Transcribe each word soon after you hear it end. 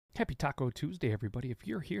Happy Taco Tuesday, everybody. If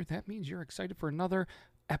you're here, that means you're excited for another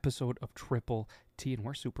episode of Triple T, and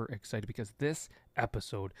we're super excited because this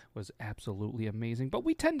episode was absolutely amazing, but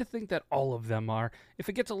we tend to think that all of them are. If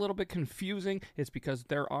it gets a little bit confusing, it's because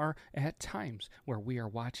there are at times where we are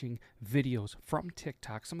watching videos from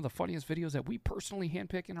TikTok, some of the funniest videos that we personally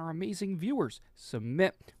handpick and our amazing viewers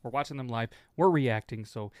submit. We're watching them live, we're reacting,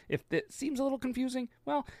 so if it seems a little confusing,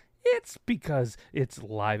 well, it's because it's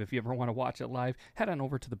live. If you ever want to watch it live, head on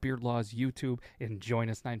over to the Beard Laws YouTube and join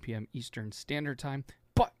us 9 p.m. Eastern Standard Time.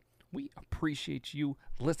 But we appreciate you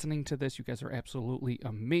listening to this. You guys are absolutely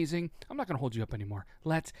amazing. I'm not going to hold you up anymore.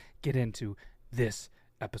 Let's get into this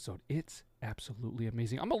episode. It's absolutely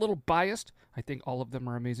amazing. I'm a little biased. I think all of them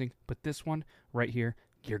are amazing. But this one right here,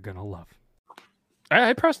 you're going to love.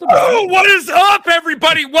 I pressed the button. Oh, what is up,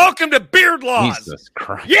 everybody? Welcome to Beard Laws. Jesus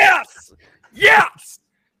Christ. Yes. Yes.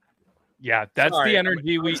 Yeah, that's Sorry, the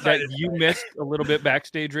energy that you today. missed a little bit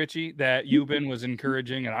backstage, Richie, that Euban was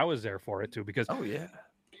encouraging, and I was there for it too, because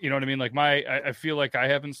you know what I mean? Like I feel like I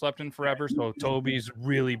haven't slept in forever, so Toby's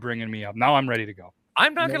really bringing me up. Now I'm ready to go.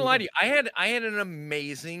 I'm not gonna lie to you. I had an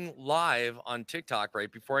amazing live on TikTok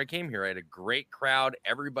right before I came here. I had a great crowd.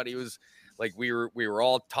 Everybody was like, we were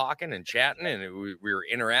all talking and chatting, and we were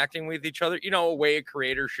interacting with each other. You know, a way a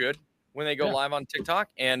creator should when they go live on TikTok.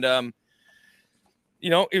 And you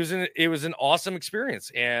know, it was an awesome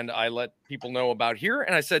experience, and I let people know about here.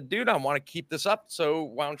 And I said, dude, I want to keep this up, so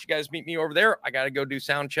why don't you guys meet me over there? I got to go do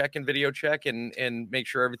sound check and video check and make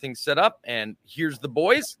sure everything's set up. And here's the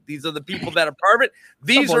boys. These are the people that are part of it.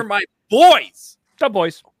 These are my boys. The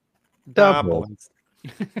boys. Double.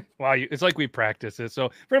 Wow, it's like we practice it. So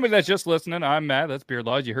for anybody that's just listening, I'm Matt. That's Beard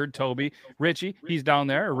Laws. You heard Toby. Richie, he's down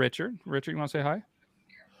there. Or Richard, you want to say hi?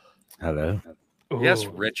 Hello. Ooh. Yes,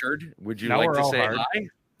 Richard. Would you Now like we're to all say hard. hi?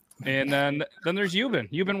 And then there's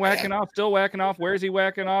Euban. Euban whacking off, still whacking off. Where's he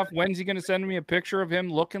whacking off? When's he going to send me a picture of him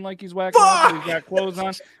looking like he's whacking off? He's got clothes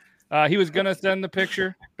on. He was going to send the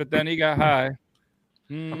picture, but then he got high.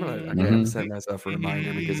 I'm gonna set myself a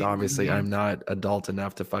reminder because obviously I'm not adult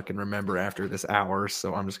enough to fucking remember after this hour,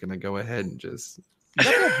 so I'm just gonna go ahead and just.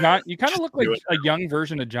 You kind of look like a young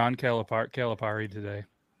version of John Calipari today.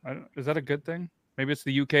 Is that a good thing? Maybe it's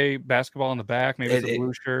the UK basketball in the back. Maybe it's a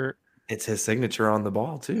blue shirt. It's his signature on the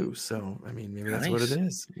ball too. So I mean, maybe that's what it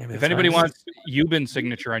is. If anybody wants Euban's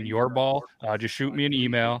signature on your ball, just shoot me an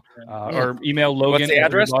email or email Logan. What's the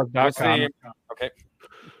address? Okay.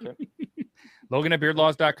 Logan at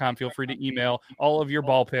beardlaws.com. Feel free to email all of your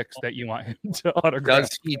ball picks that you want him to autograph.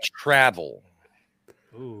 Does he travel?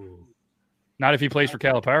 Ooh. Not if he plays for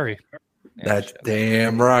Calipari. That's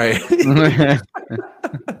damn right.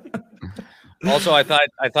 Also, I thought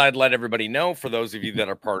I'd let everybody know, for those of you that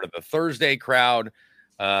are part of the Thursday crowd,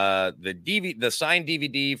 the signed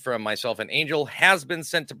DVD from myself and Angel has been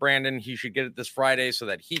sent to Brandon. He should get it this Friday so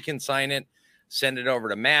that he can sign it. Send it over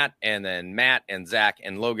to Matt, and then Matt and Zach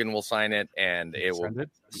and Logan will sign it, and it will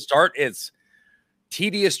start its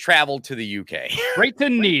tedious travel to the UK. Right to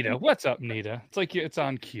Nita. What's up, Nita? It's like it's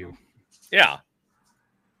on cue. Yeah.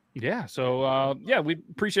 Yeah. So, we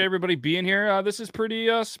appreciate everybody being here. This is pretty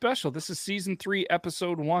special. This is season 3,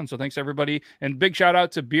 episode 1. So thanks, everybody. And big shout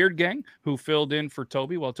out to Beard Gang, who filled in for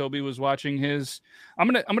Toby while Toby was watching his, I'm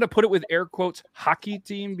gonna put it with air quotes, hockey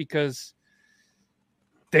team, because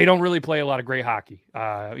they don't really play a lot of great hockey. He's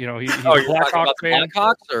a Blackhawks fan.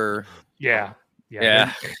 Blackhawks, or Yeah.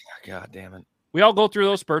 God damn it. We all go through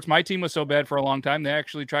those spurts. My team was so bad for a long time, they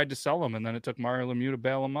actually tried to sell them, and then it took Mario Lemieux to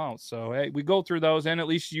bail them out. So, hey, we go through those, and at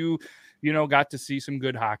least you got to see some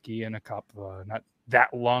good hockey in a cup not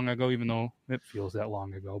that long ago, even though it feels that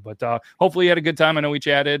long ago. But hopefully you had a good time. I know we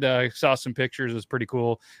chatted, saw some pictures. It was pretty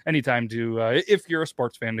cool. Anytime to, if you're a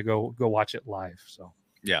sports fan, to go watch it live. So.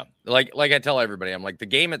 Yeah, like I tell everybody, I'm like, the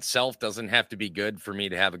game itself doesn't have to be good for me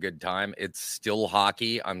to have a good time. It's still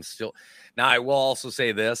hockey. Now I will also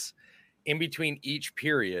say this: in between each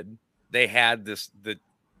period, they had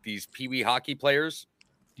these peewee hockey players.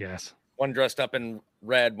 Yes, one dressed up in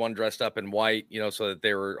red, one dressed up in white, so that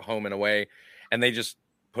they were home and away, and they just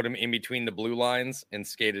put them in between the blue lines and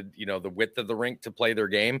skated, the width of the rink to play their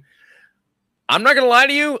game. I'm not gonna lie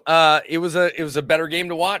to you. It was a better game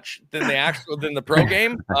to watch than the pro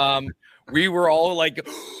game. We were all like,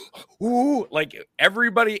 ooh, like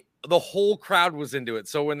everybody, the whole crowd was into it.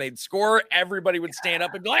 So when they'd score, everybody would stand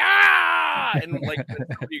up and be like, ah, and like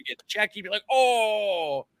you get checked, you'd be like,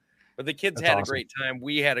 oh. But the kids had a great time.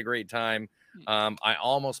 We had a great time. I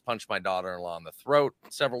almost punched my daughter-in-law in the throat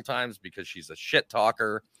several times because she's a shit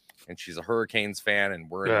talker and she's a Hurricanes fan, and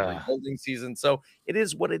we're in a rebuilding season. So it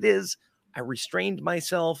is what it is. I restrained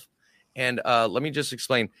myself. And let me just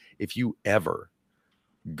explain. If you ever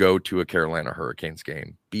go to a Carolina Hurricanes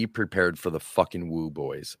game. Be prepared for the fucking Woo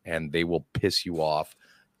boys, and they will piss you off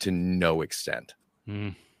to no extent.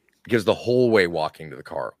 Because the whole way walking to the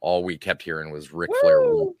car, all we kept hearing was Ric Flair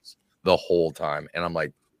woos the whole time. And I'm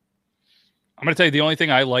like, I'm going to tell you, the only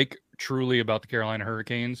thing I like truly about the Carolina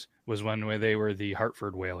Hurricanes was when they were the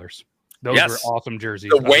Hartford Whalers. Those were awesome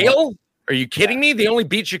jerseys. The Whale? Are you kidding me? They only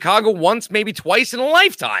beat Chicago once, maybe twice in a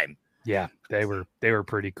lifetime. Yeah, they were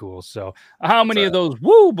pretty cool. So how many of those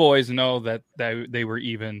Woo boys know that they were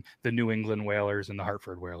even the New England Whalers and the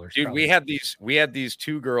Hartford Whalers? Dude, probably. we had these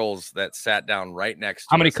two girls that sat down right next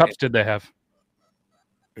to How many us. cups did they have?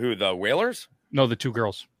 Who, the Whalers? No, the two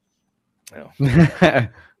girls. No.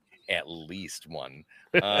 At least one.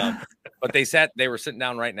 But they were sitting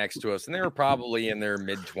down right next to us, and they were probably in their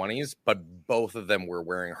mid-20s, but both of them were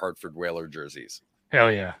wearing Hartford Whaler jerseys.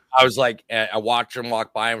 Hell yeah. I was like, I watched them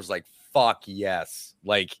walk by and was like, fuck yes.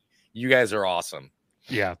 Like, you guys are awesome.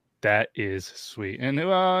 Yeah, that is sweet. And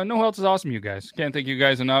no who else is awesome, you guys. Can't thank you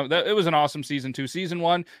guys enough. It was an awesome season 2. Season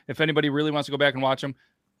 1, if anybody really wants to go back and watch them,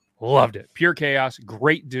 loved it. Pure chaos,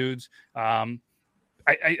 great dudes. I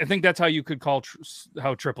think that's how you could call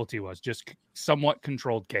how Triple T was, just somewhat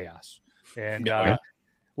controlled chaos. And a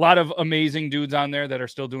lot of amazing dudes on there that are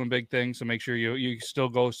still doing big things. So make sure you still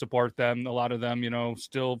go support them. A lot of them,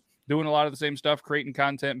 still doing a lot of the same stuff, creating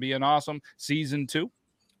content, being awesome. Season 2,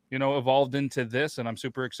 evolved into this, and I'm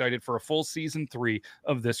super excited for a full season 3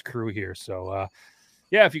 of this crew here. So,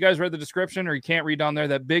 yeah, if you guys read the description or you can't read down there,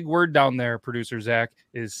 that big word down there, producer Zach,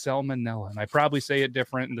 is salmonella. And I probably say it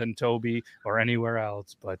different than Toby or anywhere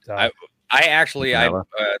else, but I actually,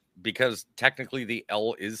 because technically the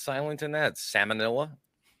L is silent in that, it's salmonella.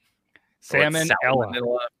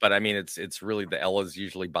 Salmonella, but I mean, it's really, the L is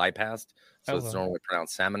usually bypassed. So it's normally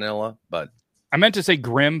pronounced salmonella, but I meant to say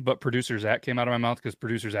grim, but producer Zach came out of my mouth because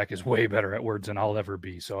producer Zach is way better at words than I'll ever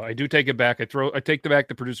be. So I do take it back. I take back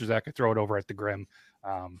the producer Zach. I throw it over at the grim.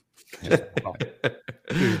 Fucking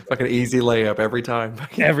easy layup every time.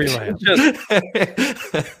 Every layup.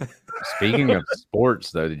 Speaking of sports,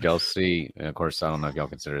 though, did y'all see? And of course, I don't know if y'all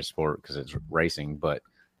consider it a sport because it's racing, but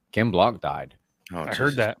Kim Block died. I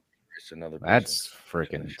heard that. That's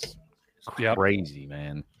freaking crazy,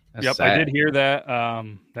 man. That's sad. I did hear that.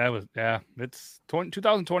 It's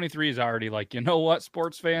 2023 is already like, you know what,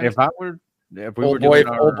 sports fans? Old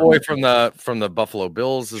boy from the Buffalo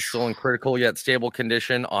Bills is still in critical yet stable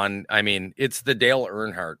condition. It's the Dale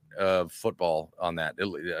Earnhardt of football on that.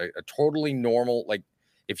 A totally normal, like,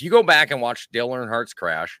 if you go back and watch Dale Earnhardt's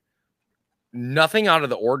crash, nothing out of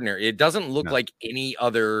the ordinary. It doesn't look like any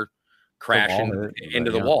other crash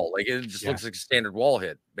into the wall. Like, it just looks like a standard wall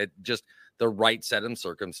hit. But just the right set of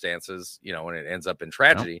circumstances, and it ends up in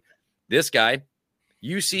tragedy. This guy,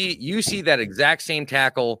 you see that exact same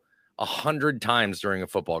tackle 100 times during a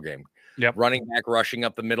football game. Yep. Running back, rushing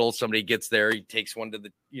up the middle. Somebody gets there. He takes one to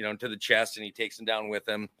the chest, and he takes him down with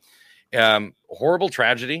him. Horrible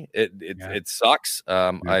tragedy. It sucks.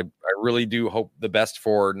 I really do hope the best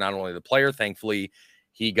for not only the player. Thankfully,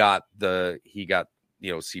 he got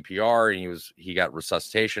CPR, and he got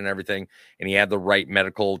resuscitation and everything, and he had the right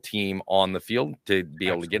medical team on the field to be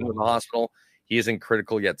able to get him to the hospital. He is in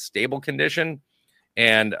critical yet stable condition,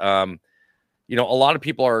 and a lot of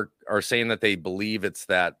people are saying that they believe it's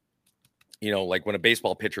that, like when a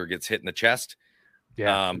baseball pitcher gets hit in the chest.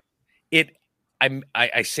 I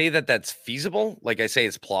say that's feasible. Like I say,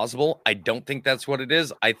 it's plausible. I don't think that's what it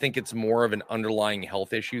is. I think it's more of an underlying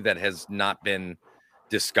health issue that has not been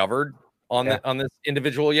discovered on this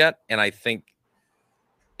individual yet. And I think,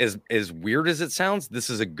 as weird as it sounds, this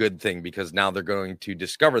is a good thing, because now they're going to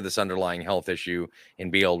discover this underlying health issue and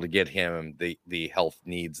be able to get him the health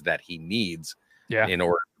needs that he needs in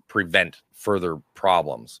order to prevent further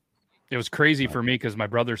problems. It was crazy for me because my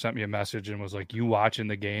brother sent me a message and was like, "You watching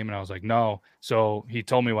the game?" And I was like, "No." So he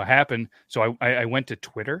told me what happened. So I went to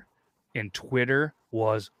Twitter, and Twitter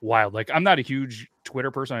was wild. Like, I'm not a huge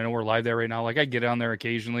Twitter person. I know we're live there right now. Like, I get on there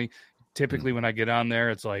occasionally. Typically when I get on there,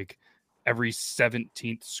 it's like every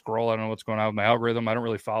 17th scroll. I don't know what's going on with my algorithm. I don't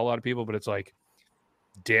really follow a lot of people, but it's like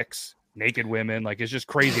dicks, naked women. Like, it's just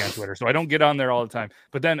crazy on Twitter. So I don't get on there all the time.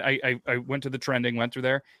 But then I went to the trending, went through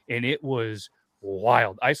there, and it was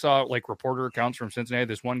wild. I saw like reporter accounts from Cincinnati.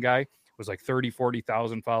 This one guy was like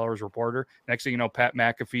 40,000 followers reporter. Next thing you know, Pat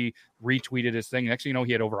McAfee retweeted his thing. Next thing you know,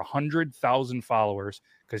 he had over 100,000 followers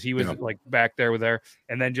because he was like back there with there.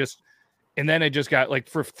 And then it just got like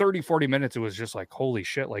for 30-40 minutes, it was just like, holy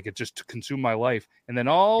shit, like it just consumed my life. And then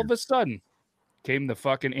all of a sudden came the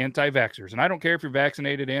fucking anti-vaxxers. And I don't care if you're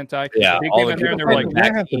vaccinated, they came in there and they were like,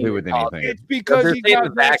 that have to do with anything. It's because he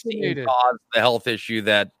got vaccinated. Caused the health issue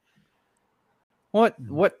that What?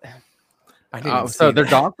 I didn't So see they're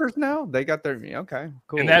that. doctors now? They got their okay,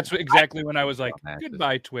 cool. And that's exactly when I was like,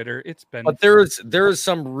 goodbye, Twitter. It's been. But there is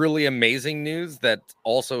some really amazing news that's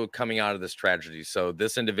also coming out of this tragedy. So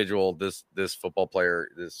this individual, this football player,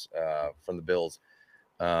 from the Bills,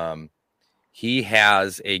 he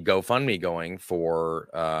has a GoFundMe going for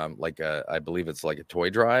I believe it's like a toy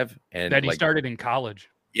drive, and that he started in college.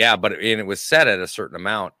 Yeah, but it was set at a certain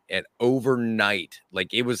amount, and overnight,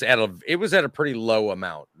 like it was at a pretty low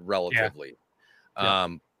amount relatively. Yeah.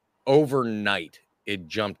 Overnight, it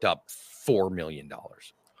jumped up $4 million.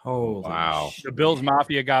 Holy wow! The Bills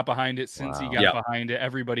Mafia got behind it. Cincy got Yep. behind it.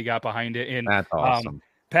 Everybody got behind it. And That's awesome.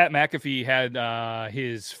 Pat McAfee had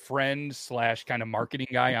his friend / kind of marketing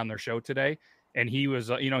guy on their show today, and he was,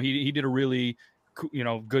 he did a really,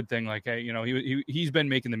 good thing. Like, he's been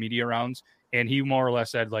making the media rounds, and he more or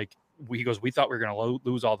less said, like, he goes, we thought we were going to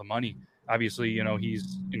lose all the money. Obviously,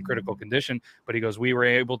 he's in critical condition, but he goes, we were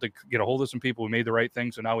able to get a hold of some people. We made the right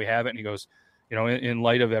thing, so now we have it. And he goes, in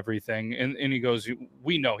light of everything, and he goes,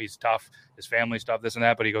 we know he's tough, his family stuff, this and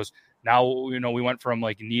that, but he goes, now, we went from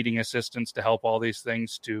like needing assistance to help all these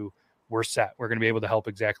things to we're set. We're going to be able to help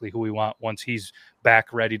exactly who we want once he's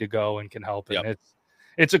back ready to go and can help. And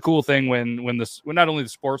it's a cool thing when not only the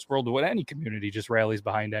sports world, but when any community just rallies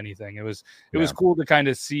behind anything. It was cool to kind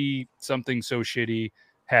of see something so shitty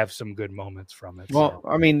have some good moments from it. Well,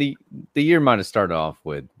 I mean, the year might have started off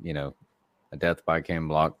with, a death by Cam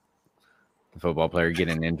Block, the football player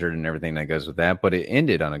getting injured and everything that goes with that, but it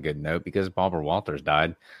ended on a good note because Barbara Walters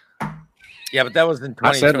died. Yeah, but that was in 2022.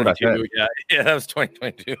 I said what I said. Yeah, that was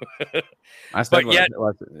 2022. I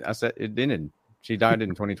said it ended. She died in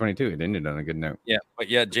 2022. It ended on a good note. Yeah, but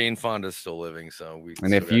Jane Fonda's still living, so we.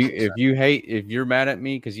 And if you're mad at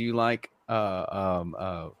me because you like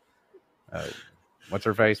what's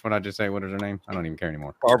her face? What I just say? What is her name? I don't even care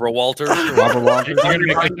anymore. Barbara Walters. Barbara Walters.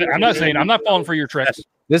 I'm not falling for your tricks.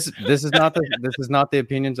 This is not the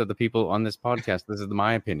opinions of the people on this podcast. This is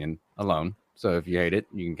my opinion alone. So if you hate it,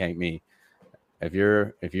 you can hate me. If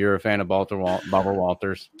you're a fan of Barbara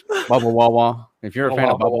Walters, Bubba Wawa, if you're a fan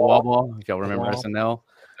of Bubba Wawa, if y'all remember SNL,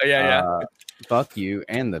 fuck you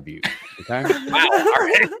and the Butte. Okay. Wow. All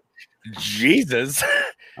right. Jesus.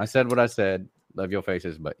 I said what I said. Love your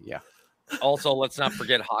faces, but yeah. Also, let's not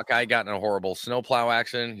forget Hawkeye got in a horrible snowplow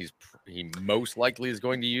accident. He most likely is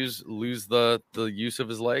going to lose the use of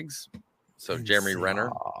his legs. So Jeremy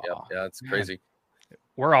Renner. Yeah, it's crazy.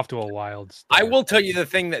 We're off to a wild start. I will tell you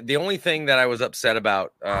the only thing that I was upset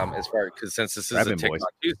about, because since this is a TikTok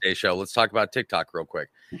Tuesday show, let's talk about TikTok real quick,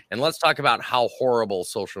 and let's talk about how horrible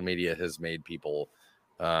social media has made people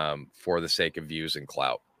for the sake of views and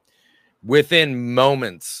clout. Within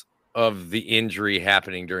moments of the injury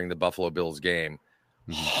happening during the Buffalo Bills game,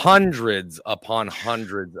 hundreds upon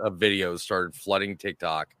hundreds of videos started flooding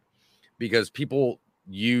TikTok because people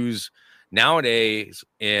use nowadays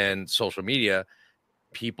in social media.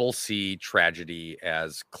 People see tragedy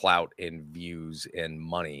as clout and views and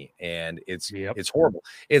money, and it's horrible.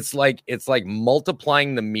 It's like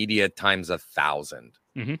multiplying the media times 1,000.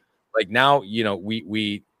 Mm-hmm. Like now,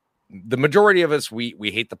 we the majority of us we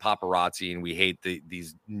hate the paparazzi and we hate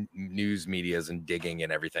these news medias and digging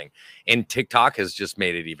and everything. And TikTok has just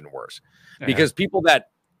made it even worse because people that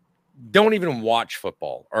don't even watch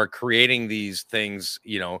football are creating these things,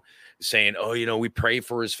 saying, oh, we pray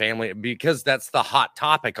for his family because that's the hot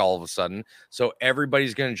topic all of a sudden. So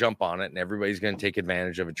everybody's going to jump on it and everybody's going to take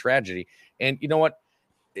advantage of a tragedy. And you know what?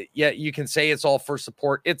 Yeah, you can say it's all for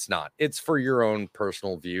support. It's not. It's for your own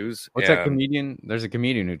personal views. What's that comedian? There's a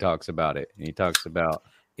comedian who talks about it. And he talks about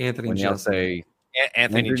Anthony Justin.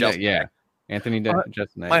 Anthony Justin. Yeah. Anthony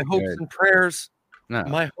Justin. My hopes and prayers. No.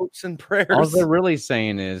 My hopes and prayers. All they're really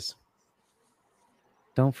saying is,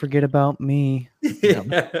 don't forget about me.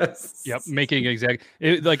 Yes. Yep. Making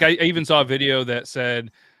like I even saw a video that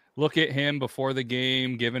said, look at him before the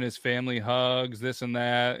game, giving his family hugs, this and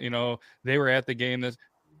that. They were at the game.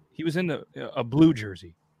 He was in a blue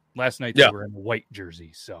jersey. Last night they were in a white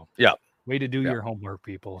jersey. So way to do your homework,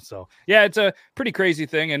 people. So it's a pretty crazy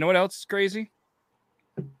thing. And what else is crazy?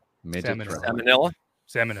 Salmonella.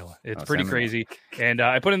 It's pretty crazy. And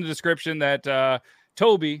I put in the description that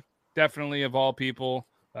Toby, definitely of all people,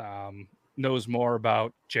 knows more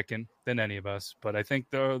about chicken than any of us. But I think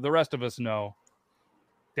the rest of us know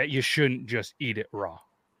that you shouldn't just eat it raw.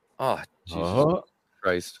 Oh, Jesus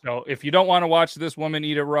Christ. So if you don't want to watch this woman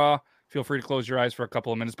eat it raw, feel free to close your eyes for a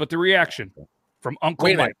couple of minutes. But the reaction from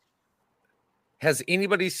Uncle Mike. Has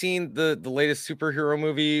anybody seen the latest superhero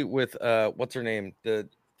movie with what's her name? The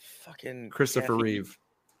fucking Christopher Reeve.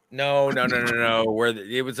 No. Where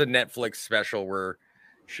it was a Netflix special where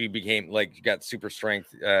she became like got super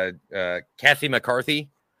strength. Kathy McCarthy.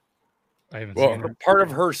 I haven't seen her. Part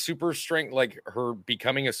of her super strength, like her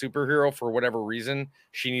becoming a superhero for whatever reason,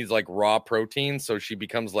 she needs like raw protein, so she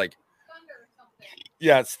becomes like,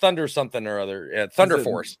 it's Thunder something or other, Thunder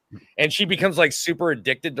Force, and she becomes like super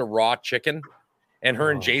addicted to raw chicken. And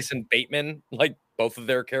her and Jason Bateman, like both of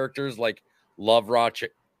their characters, like love raw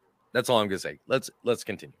chicken. That's all I'm gonna say. Let's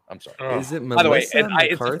continue. I'm sorry. Is it By the way,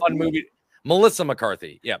 Melissa it's a fun movie. Melissa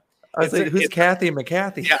McCarthy. Yeah. I was like, who's Kathy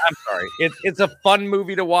McCarthy? Yeah, I'm sorry. It's a fun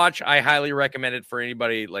movie to watch. I highly recommend it for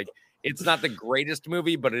anybody. Like, it's not the greatest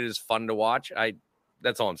movie, but it is fun to watch.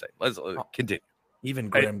 That's all I'm saying. Let's continue. Even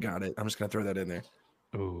Grim got it. I'm just gonna throw that in there.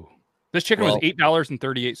 Ooh, this chicken was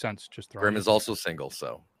 $8.38. Just throwing. Grim is also single,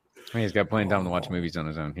 so I mean, he's got plenty of time to watch movies on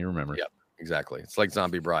his own. He remembers. Yep, exactly. It's like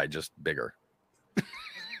Zombie Bride, just bigger.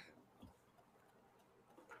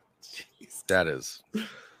 That is.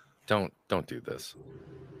 Don't do this.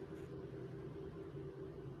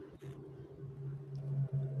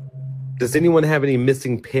 Does anyone have any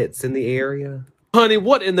missing pets in the area? Honey,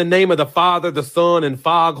 what in the name of the Father, the Son, and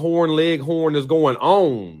Foghorn Leghorn is going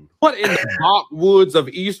on? What in the backwoods of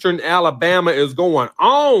eastern Alabama is going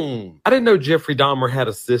on? I didn't know Jeffrey Dahmer had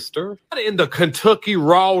a sister. What in the Kentucky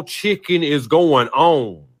Raw Chicken is going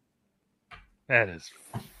on? That is.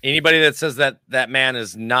 Anybody that says that man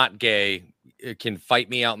is not gay can fight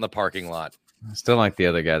me out in the parking lot. I still like the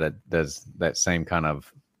other guy that does that same kind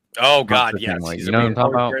of. Oh God, yes. Like, you know what I'm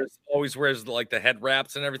talking about? Always wears like the head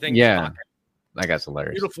wraps and everything. Yeah, that guy's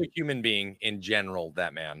hilarious. Beautiful human being in general.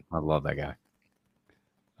 That man. I love that guy.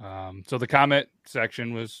 So the comment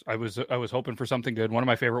section was I was hoping for something good. One of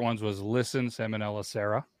my favorite ones was "Listen, Salmonella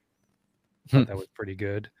Sarah." That was pretty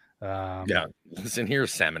good. Yeah, listen here,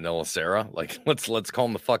 Salmonella Sarah. Like let's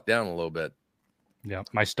calm the fuck down a little bit. Yeah,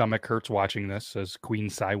 my stomach hurts watching this. Says Queen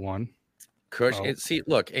Psy 1. Kush,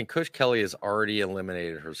 and Kush Kelly has already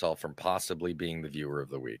eliminated herself from possibly being the viewer of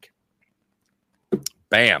the week.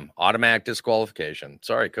 Bam, automatic disqualification.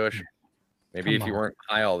 Sorry, Kush. Maybe if you weren't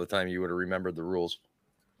high all the time, you would have remembered the rules.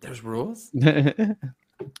 There's rules.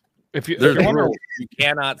 If you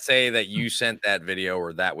cannot say that you sent that video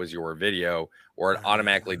or that was your video, or it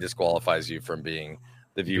automatically disqualifies you from being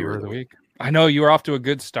the viewer of the week. I know you were off to a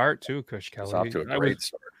good start too, Kush Kelly. It's off to a great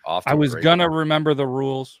start. I was gonna remember the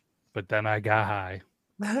rules, but then I got high.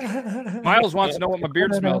 Miles wants to know what my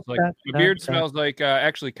beard smells like. My beard smells like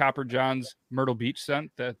actually Copper John's Myrtle Beach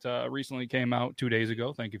scent that recently came out 2 days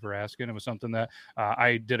ago. Thank you for asking. It was something that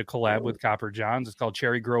I did a collab with Copper John's. It's called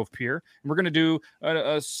Cherry Grove Pier. And we're going to do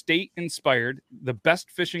a state-inspired, the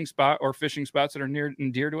best fishing spot or fishing spots that are near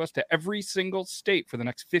and dear to us to every single state for the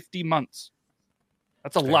next 50 months.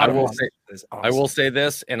 That's a lot of money. I will say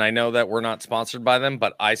this, and I know that we're not sponsored by them,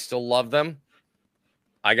 but I still love them.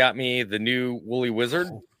 I got me the new Woolly Wizard.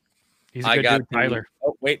 He's a good dude, Tyler.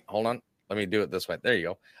 Oh, wait, hold on. Let me do it this way. There you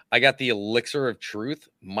go. I got the Elixir of Truth.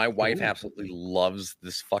 My wife absolutely loves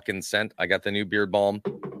this fucking scent. I got the new beard balm.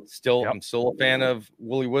 I'm still a fan of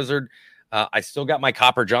Woolly Wizard. I still got my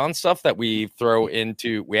Copper John stuff that we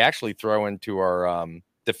actually throw into our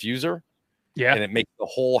diffuser. Yeah. And it makes the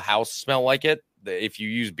whole house smell like it. If you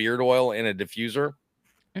use beard oil in a diffuser.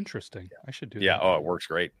 Interesting. I should do that. Yeah. Oh, it works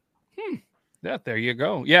great. Yeah, there you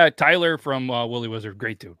go. Yeah, Tyler from Woolly Wizard,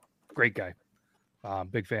 great dude, great guy.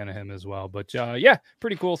 Big fan of him as well. But yeah,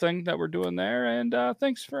 pretty cool thing that we're doing there. And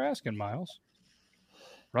thanks for asking, Miles.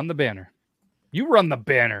 Run the banner. You run the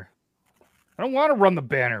banner. I don't want to run the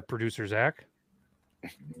banner, producer Zach.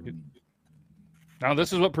 Now,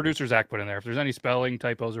 this is what producer Zach put in there. If there's any spelling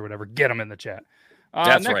typos or whatever, get them in the chat.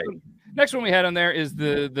 That's right. Next one we had on there is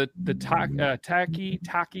the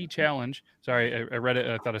Taki challenge. Sorry, I read it.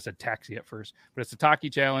 I thought I said taxi at first, but it's the Taki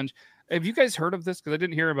challenge. Have you guys heard of this? Because I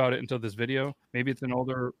didn't hear about it until this video. Maybe it's an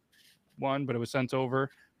older one, but it was sent over.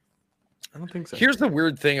 I don't think so. Here's the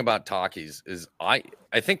weird thing about Takis is I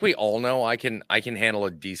think we all know I can handle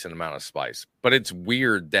a decent amount of spice, but it's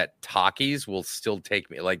weird that Takis will still take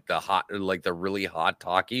me like the really hot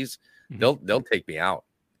Takis. Mm-hmm. They'll take me out.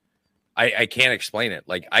 I can't explain it.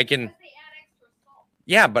 Like I can,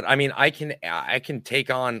 yeah, but I mean, I can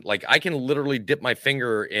take on, like, I can literally dip my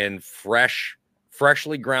finger in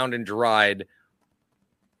freshly ground and dried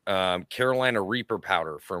Carolina Reaper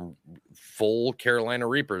powder from full Carolina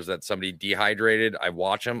Reapers that somebody dehydrated. I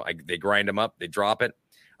watch them. They grind them up. They drop it.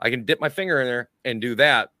 I can dip my finger in there and do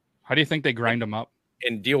that. How do you think they grind them up?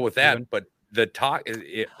 And deal with that. But the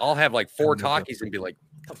I'll have like 4 Takis and be like,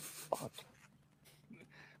 what the fuck?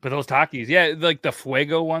 But those Takis, yeah, like the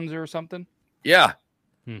Fuego ones or something. Yeah.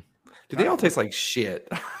 Do they all taste like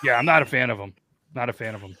shit? Yeah, I'm not a fan of them.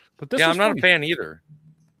 But this I'm not a fan either.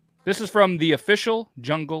 This is from the official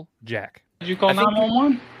Jungle Jack. Did you call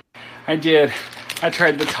 911? I did. I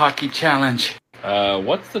tried the Taki challenge.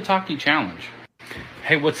 What's the Taki challenge?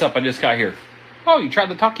 Hey, what's up? I just got here. Oh, you tried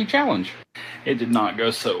the Taki challenge. It did not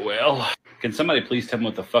go so well. Can somebody please tell me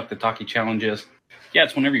what the fuck the Taki challenge is? Yeah,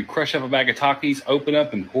 it's whenever you crush up a bag of Takis, open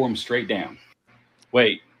up, and pour them straight down.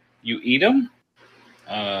 Wait, you eat them?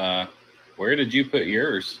 Where did you put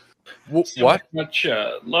yours? What? Much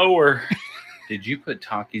lower. Did you put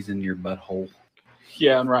Takis in your butthole?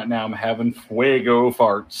 Yeah, and right now I'm having fuego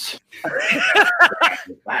farts.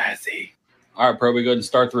 Spicy. All right, Proby, go ahead and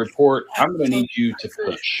start the report. I'm going to need you to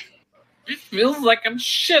push. It feels like I'm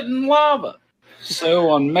shitting lava. So,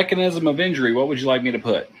 on mechanism of injury, what would you like me to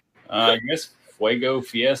put? I guess fuego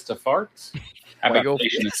fiesta farts. How about Fuego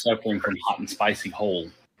patient is suffering from hot and spicy hole?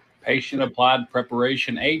 Patient applied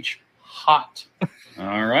preparation H, hot.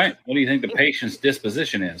 All right. What do you think the patient's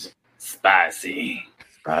disposition is? Spicy.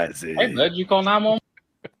 Hey, bud, you call 911?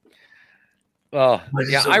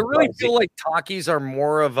 Yeah, I really feel like Takis are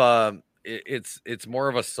more of a it's more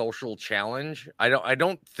of a social challenge. I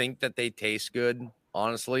don't think that they taste good,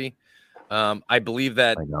 honestly. I believe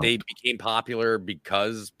that they became popular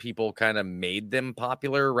because people kind of made them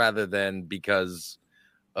popular rather than because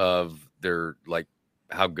of their like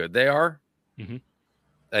how good they are. Mm-hmm.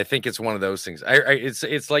 I think it's one of those things.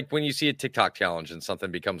 It's like when you see a TikTok challenge and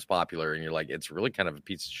something becomes popular and you're like, it's really kind of a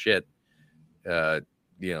piece of shit,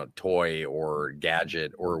 toy or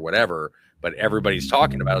gadget or whatever, but everybody's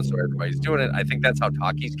talking about it, so everybody's doing it. I think that's how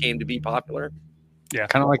Takis came to be popular. Yeah,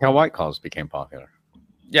 Kind of like how White Claws became popular.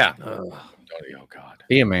 Yeah. Oh God.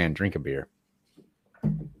 Be a man, drink a beer.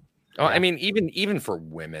 Oh, I mean, even for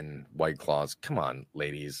women, White Claws. Come on,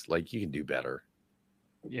 ladies, like you can do better.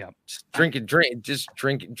 Yeah, Just drink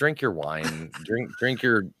your wine. drink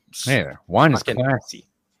your. Yeah, wine is fucking- classy.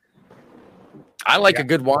 I like a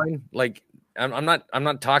good wine. Like I'm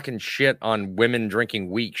not talking shit on women drinking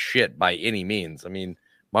weak shit by any means. I mean,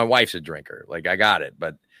 my wife's a drinker. Like I got it,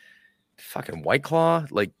 but fucking White Claw,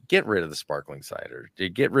 like get rid of the sparkling cider.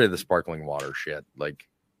 Get rid of the sparkling water shit. Like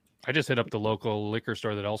I just hit up the local liquor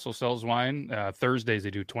store that also sells wine. Thursdays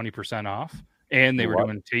they do 20% off, and they were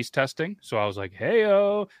doing taste testing. So I was like,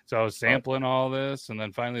 "Hey-o!" So I was sampling all this, and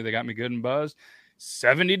then finally they got me good and buzzed.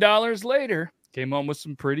 $70 later, came home with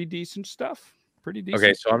some pretty decent stuff. Pretty decent.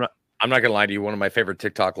 okay, so I'm not gonna lie to you. One of my favorite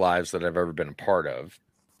TikTok lives that I've ever been a part of.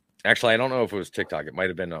 Actually, I don't know if it was TikTok. It might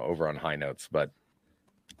have been over on High Notes, but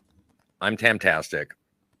I'm Tamtastic.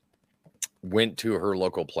 Went to her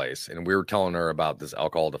local place and we were telling her about this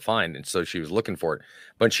alcohol to find, and so she was looking for it.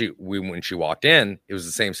 But when she walked in, it was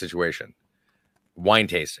the same situation. Wine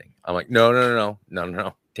tasting. I'm like, no,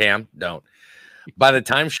 Tam, don't. By the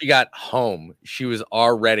time she got home, she was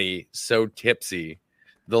already so tipsy.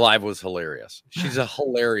 The live was hilarious. She's a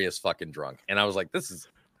hilarious fucking drunk, and I was like, this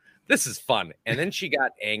is fun. And then she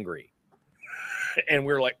got angry, and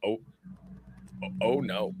we were like, oh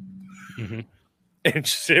no. Mm-hmm.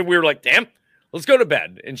 And we were like, damn, let's go to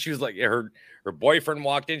bed. And she was like, her boyfriend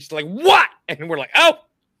walked in. She's like, what? And we're like, oh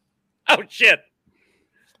shit.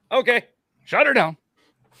 Okay. Shut her down.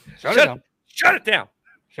 Shut her down. Shut it down.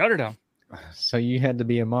 Shut her down. So you had to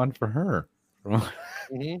be a mod for her.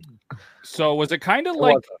 Mm-hmm. So was it kind of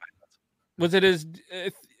like, was it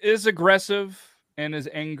as aggressive and as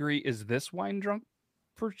angry as this wine drunk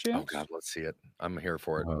perchance? Oh God, let's see it. I'm here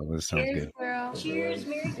for it. Oh, this sounds good. Cheers,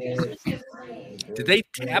 Merry Christmas. Did they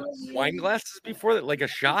tap wine glasses before that, like a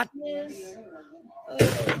shot?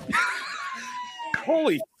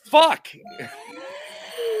 Holy fuck.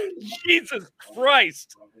 Jesus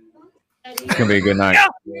Christ. It's gonna be a good night.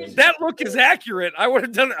 Yeah, that look is accurate. I would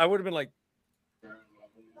have done it. I would have been like,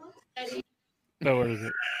 No, what is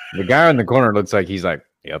it? The guy in the corner looks like he's like,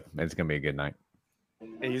 "Yep, it's gonna be a good night."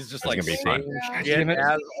 he's just It's like, gonna be fun. same shit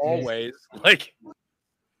as always. Like,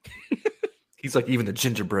 He's like, even the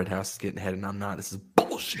gingerbread house is getting ahead, and I'm not. This is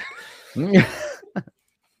bullshit.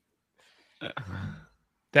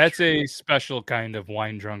 That's a special kind of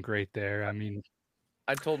wine drunk right there. I mean,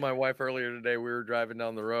 I told my wife earlier today, we were driving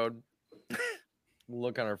down the road. The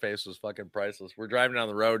look on her face was fucking priceless. We're driving down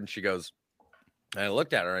the road and she goes, and I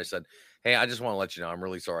looked at her and I said, hey, I just want to let you know, I'm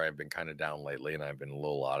really sorry. I've been kind of down lately and I've been a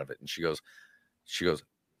little out of it. And she goes,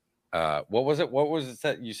 what was it? What was it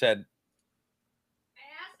that you said? I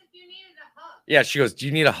asked if you needed a hug. Yeah. She goes, do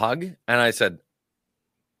you need a hug? And I said,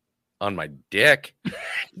 on my dick.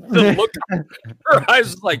 The look on her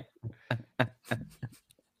eyes was like,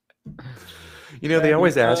 You know, they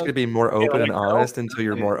always ask you to be more open like, and honest until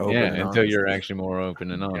you're more open. Yeah, and until you're honest. actually more open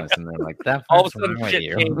and honest, and they're like, "That." all of fuck's a sudden wrong with shit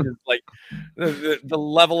you." changes. Like the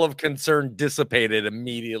level of concern dissipated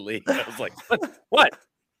immediately. I was like, what?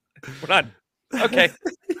 We're not. Okay.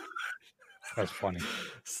 That's funny.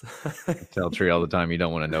 Tell Tree all the time you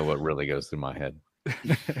don't want to know what really goes through my head.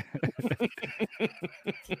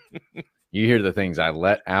 You hear the things I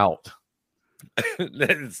let out.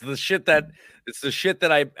 it's the shit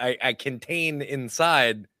that I contain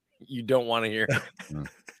inside. You don't want to hear.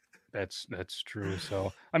 That's true.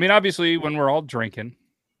 So, I mean, obviously, when we're all drinking,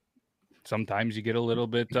 sometimes you get a little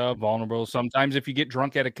bit vulnerable. Sometimes if you get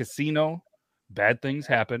drunk at a casino, bad things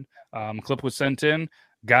happen. Clip was sent in.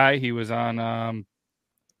 Guy, he was on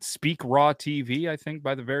Speak Raw TV, I think,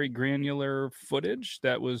 by the very granular footage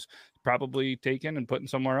that was probably taken and put in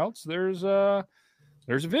somewhere else. There's a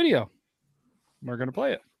video. We're going to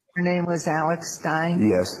play it. Your name was Alex Stein?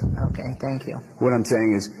 Yes. Okay, thank you. What I'm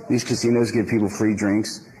saying is these casinos give people free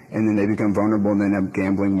drinks and then they become vulnerable and then end up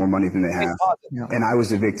gambling more money than they have. And I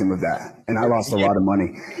was a victim of that. And I lost a lot of money.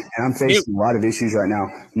 And I'm facing a lot of issues right now.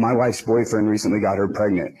 My wife's boyfriend recently got her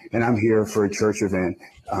pregnant. And I'm here for a church event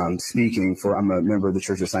speaking for, I'm a member of the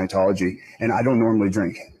Church of Scientology. And I don't normally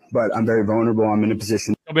drink, but I'm very vulnerable. I'm in a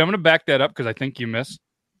position. I'm going to back that up because I think you missed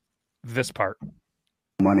this part.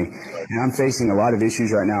 Money. And I'm facing a lot of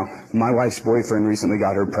issues right now. My wife's boyfriend recently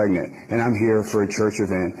got her pregnant, and I'm here for a church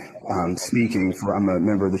event speaking for, I'm a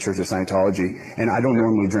member of the Church of Scientology, and I don't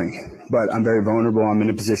normally drink, but I'm very vulnerable. I'm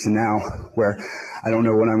in a position now where I don't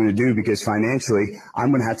know what I'm going to do because financially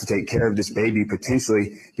I'm going to have to take care of this baby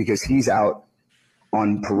potentially because he's out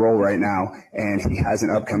on parole right now and he has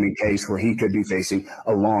an upcoming case where he could be facing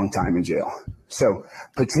a long time in jail. So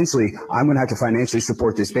potentially I'm going to have to financially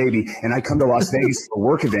support this baby. And I come to Las Vegas for a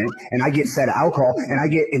work event and I get fed alcohol and I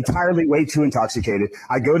get entirely way too intoxicated.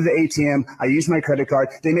 I go to the ATM. I use my credit card.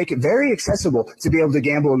 They make it very accessible to be able to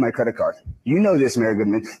gamble with my credit card. You know this, Mayor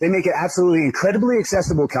Goodman. They make it absolutely incredibly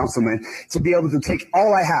accessible, Councilman, to be able to take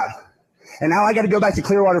all I have. And now I got to go back to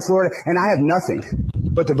Clearwater, Florida, and I have nothing.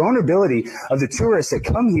 But the vulnerability of the tourists that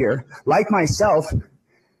come here, like myself,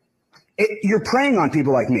 you're preying on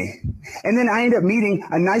people like me. And then I end up meeting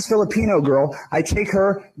a nice Filipino girl. I take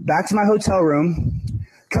her back to my hotel room.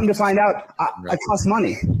 Come to find out, I cost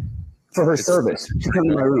money for her service to come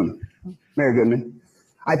to my room. Mayor Goodman.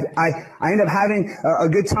 I end up having a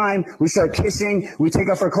good time. We start kissing. We take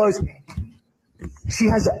off our clothes. She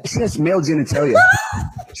has male genitalia.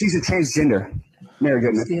 She's a transgender. Mayor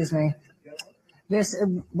Goodman. Excuse me. Where's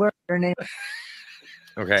your name?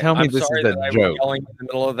 Okay. Tell me I'm this sorry is a that I was joke. yelling in the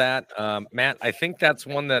middle of that. Matt, I think that's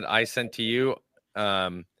one that I sent to you.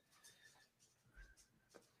 I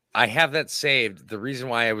have that saved. The reason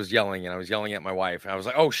why I was yelling, and I was yelling at my wife, I was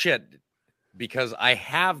like, oh shit, because I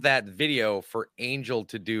have that video for Angel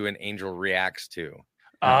to do and Angel reacts to.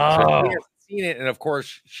 So she hasn't seen it, and of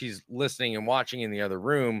course she's listening and watching in the other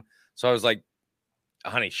room. So I was like,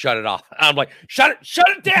 honey, shut it off. I'm like, shut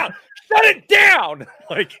it down. Shut it down.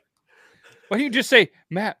 Like, why don't you just say,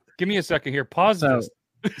 Matt, give me a second here. Pause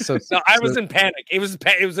this. No, I was in panic. It was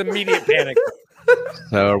immediate panic.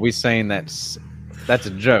 So are we saying that's a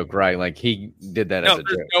joke, right? Like he did that as a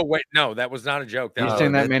joke. No, wait, no, that was not a joke. You're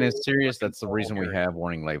saying that man is serious? That's the reason we have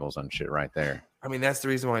warning labels on shit right there. I mean, that's the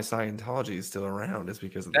reason why Scientology is still around, is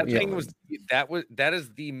because of that thing that is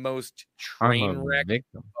the most train wreck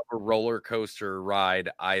of a roller coaster ride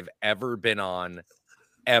I've ever been on,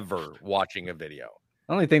 ever watching a video.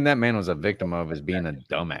 The only thing that man was a victim of is being a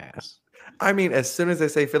dumbass. I mean, as soon as they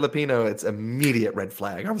say Filipino, it's immediate red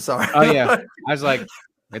flag. I'm sorry. Oh yeah, I was like,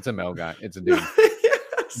 it's a male guy. It's a dude.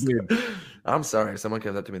 Yes. Dude. I'm sorry. Someone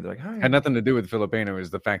comes up to me, they're like, "Hi." Had nothing to do with Filipino. It was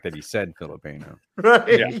the fact that he said Filipino.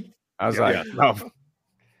 Right. Yeah. I was like, oh.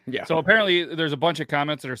 Yeah. So apparently there's a bunch of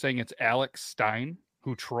comments that are saying it's Alex Stein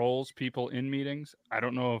who trolls people in meetings. I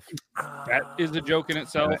don't know if that is a joke in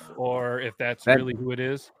itself or if that's really who it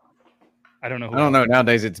is. I don't know. I don't know.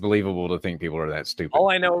 Nowadays, it's believable to think people are that stupid. All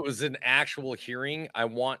I know, it was an actual hearing. I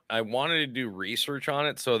wanted to do research on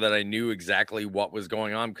it so that I knew exactly what was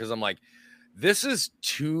going on, because I'm like, this is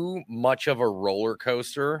too much of a roller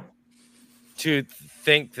coaster to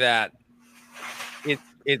think that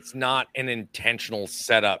it's not an intentional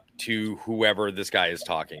setup to whoever this guy is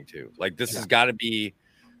talking to. Like, this has got to be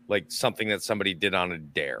like something that somebody did on a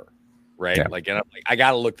dare. Right. Yeah. Like, and I'm like, I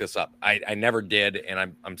got to look this up. I never did.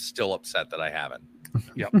 And I'm still upset that I haven't.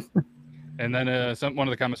 Yep. And then one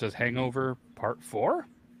of the comments says Hangover Part 4?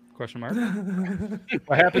 Question mark.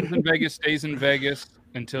 What happens in Vegas stays in Vegas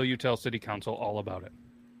until you tell city council all about it.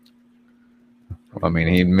 I mean,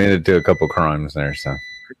 he admitted to a couple crimes there. So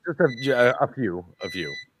just a few.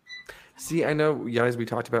 See, I know, guys, we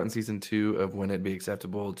talked about in season 2 of when it'd be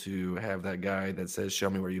acceptable to have that guy that says,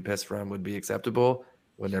 show me where you piss from, would be acceptable.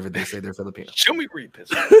 Whenever they say they're Filipino. Show me where you piss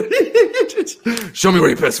from. Show me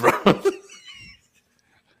where you piss from.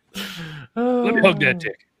 Let me hug that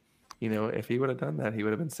dick. You know, if he would have done that, he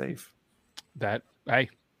would have been safe. That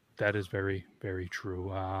is very, very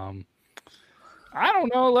true. I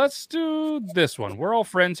don't know. Let's do this one. We're all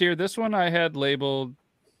friends here. This one I had labeled,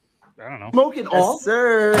 I don't know. Smoke it all,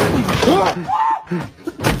 sir.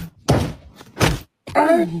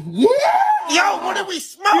 Yeah. Yo, what did we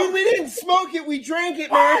smoke? Dude, we didn't smoke it. We drank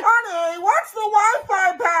it, man. Honey, what's the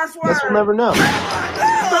Wi-Fi password? Guess we'll never know.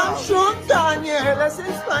 I'm sure, Tanya. Let's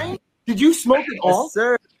explain. Did you smoke it all,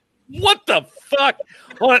 sir? What the fuck?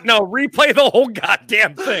 What? No, replay the whole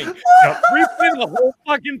goddamn thing. No, replay the whole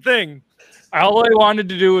fucking thing. All I wanted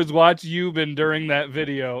to do was watch Euban during that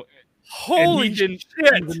video. Holy and he didn't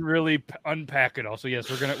shit. even really unpack it all. So yes,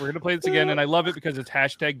 we're gonna play this again, and I love it because it's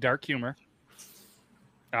hashtag dark humor.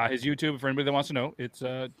 His YouTube, for anybody that wants to know, it's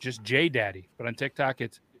just J Daddy, but on TikTok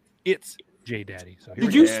it's J Daddy. So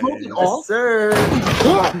did you smoke it all, sir?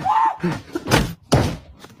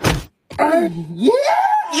 Yeah.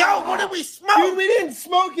 Yo, what did we smoke? Dude, we didn't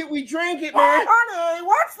smoke it. We drank it, man. Honey,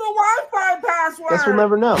 what's the Wi-Fi password? Guess we'll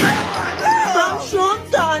never know. I'm sure,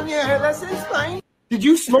 Tanya. Let's explain. Did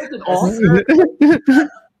you smoke it all?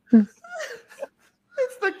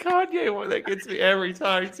 It's the Kanye one that gets me every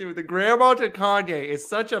time, too. The grandma to Kanye is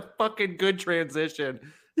such a fucking good transition.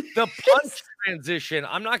 The punch transition,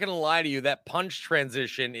 I'm not going to lie to you, that punch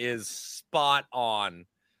transition is spot on.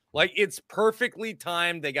 Like, it's perfectly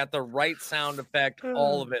timed. They got the right sound effect,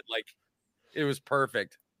 all of it. Like, it was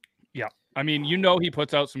perfect. Yeah. I mean, you know, he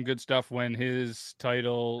puts out some good stuff when his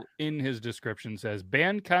title in his description says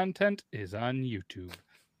banned content is on YouTube.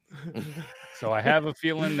 So I have a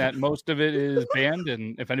feeling that most of it is banned.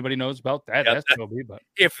 And if anybody knows about that, that's will be. But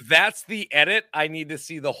if that's the edit, I need to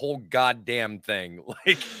see the whole goddamn thing.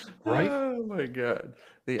 Like, right? Oh my God.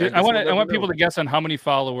 I want people to guess on how many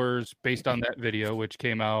followers based on that video, which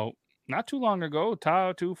came out not too long ago,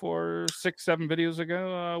 2, 4, 6, 7 videos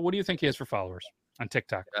ago. What do you think he has for followers on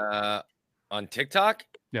TikTok? On TikTok?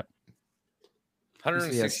 Yep.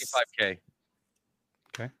 165K.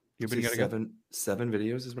 Okay. You've been seven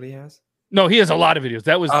videos is what he has? No, he has a lot of videos.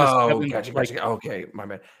 That was gotcha. Okay, my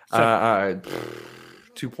bad.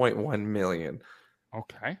 2.1 million.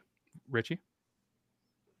 Okay. Richie?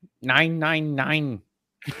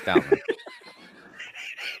 999,000.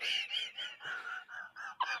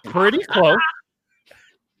 Pretty close.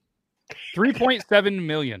 3.7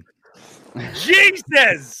 million.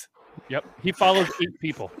 Jesus. Yep. He follows 8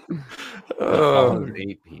 people. Oh,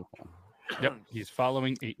 8 people. Yep. He's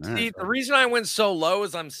following 8. See, the reason I went so low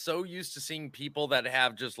is I'm so used to seeing people that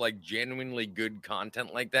have just like genuinely good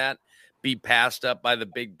content like that be passed up by the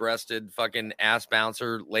big breasted fucking ass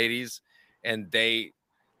bouncer ladies. And they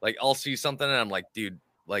like, I'll see something and I'm like, dude,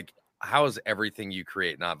 like, how is everything you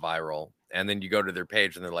create not viral? And then you go to their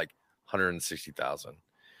page and they're like 160,000. And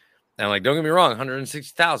I'm like, don't get me wrong,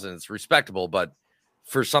 160,000, it's respectable. But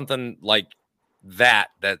for something like that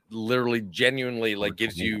literally genuinely like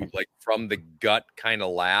gives you like from the gut kind of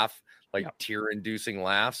laugh, like tear-inducing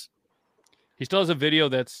laughs. He still has a video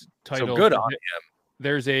that's titled, so good on him.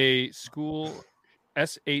 There's a school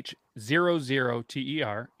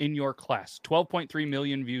S03EP01 in your class, 12.3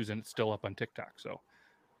 million views, and it's still up on TikTok. So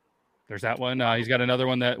there's that one. He's got another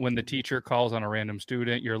one that when the teacher calls on a random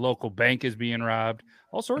student, your local bank is being robbed,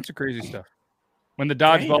 all sorts of crazy stuff. When the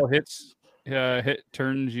dodgeball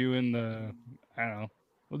turns you in the, I don't know.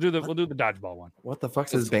 We'll do the dodgeball one. What the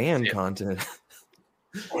fuck's his band content?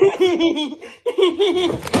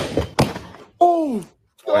 Oh,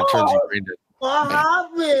 it turns you green. What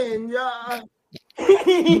happened? I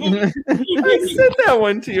sent that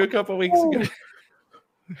one to you a couple weeks ago.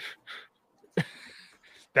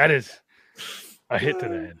 That is a hit to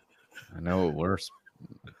the head. I know it worse.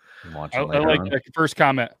 I like the first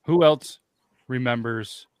comment. Who else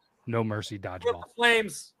remembers No Mercy dodgeball?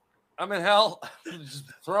 Flames. I'm in hell. Just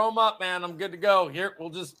throw them up, man. I'm good to go. Here, we'll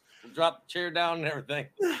drop the chair down and everything.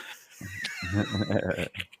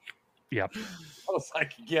 Yep. Close I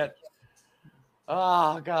could get.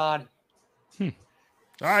 Oh God. All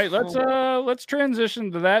right, let's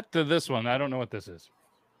transition to this one. I don't know what this is.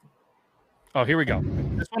 Oh, here we go.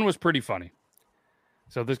 This one was pretty funny.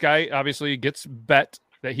 So this guy obviously gets bet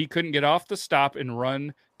that he couldn't get off the stop and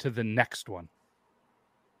run to the next one.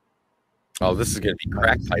 Oh, this is going to be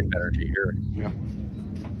crack pipe energy here. Yeah.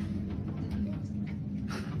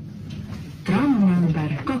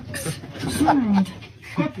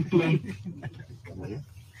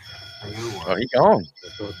 Oh, he's gone.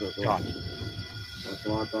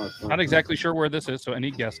 Not exactly sure where this is, so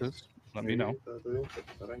any guesses, let me know.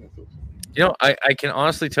 You know, I can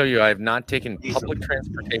honestly tell you I have not taken public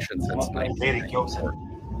transportation since 1994.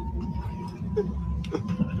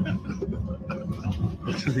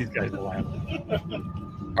 These guys are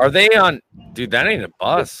Are they on? Dude, that ain't a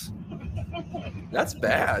bus. That's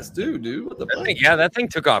fast, dude. What the fuck? Yeah, that thing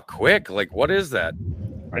took off quick. Like, what is that?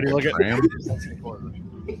 Ready to look at Tram?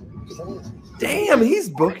 Damn, he's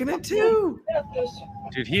booking it too.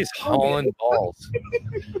 Dude, he's hauling balls.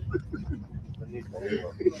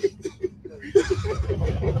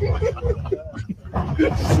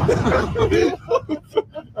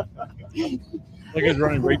 Like he's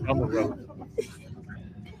running right down the road.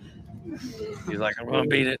 He's like, I'm gonna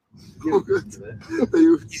beat it.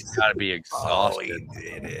 He's gotta be exhausted. Oh, he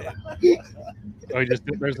did it. Oh, he just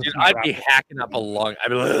there's a Dude, I'd be hacking up a lung. I'd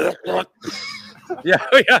be like, yeah,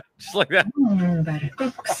 just like that.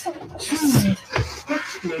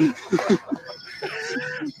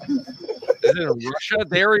 Is it in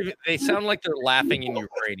Russia? They sound like they're laughing in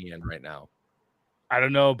Ukrainian right now. I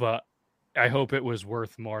don't know, but I hope it was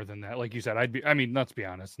worth more than that. Like you said, I mean, let's be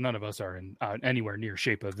honest. None of us are in anywhere near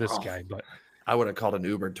shape of this guy, but I would have called an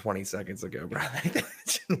Uber 20 seconds ago, bro.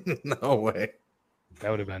 No way. that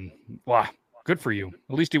would have been wow. Good for you.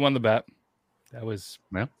 At least he won the bet. That was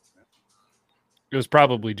Yeah. It was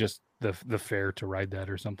probably just the fare to ride that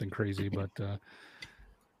or something crazy, but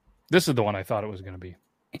this is the one I thought it was going to be.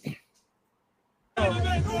 You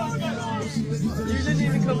didn't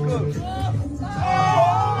even come close.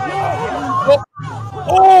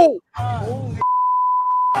 Oh!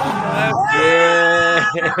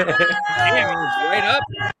 Yeah. Damn, he's right up.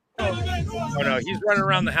 Oh no, he's running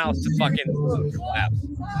around the house to fucking collapse.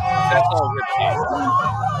 That's all we're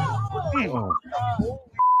seeing.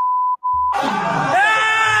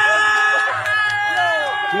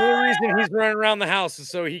 The only reason he's running around the house is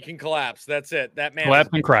so he can collapse. That's it. That man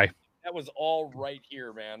Clap and cry. That was all right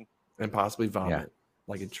here, man. And possibly vomit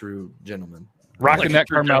like a true gentleman. Rocking Like that a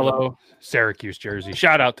true Carmelo Syracuse jersey.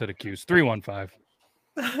 Shout out to the Qs. 315.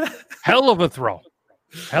 Hell of a throw.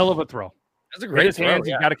 Hell of a throw. That's a With great his throw. hands,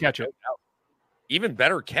 Yeah. you got to catch it. Even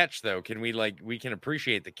better catch though. Can we we can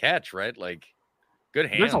appreciate the catch, right? Like good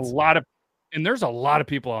hands. There's a lot of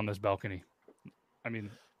people on this balcony. I mean,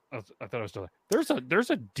 I thought I was still there. There's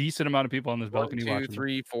a decent amount of people on this balcony 1, 2, watching.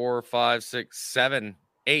 3, 4, 5, 6, 7,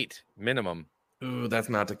 8 minimum. Ooh, that's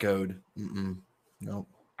not the code. Nope.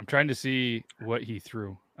 I'm trying to see what he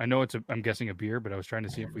threw. I know I'm guessing a beer, but I was trying to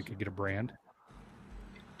see if we could get a brand.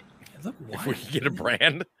 Look, If we can get a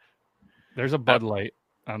brand. There's a Bud Light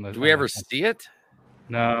on the. Do we ever see it?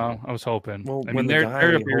 No, I was hoping. Well, I when mean, the there guy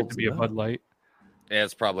appears holds to be it a Bud up. Light. Yeah,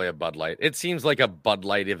 it's probably a Bud Light. It seems like a Bud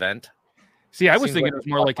Light event. See, I was Seems thinking like it was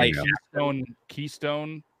more like a Bud Light.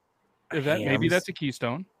 Keystone event. Maybe Hams. that's a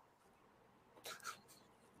Keystone.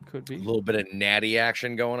 Could A be. little bit of natty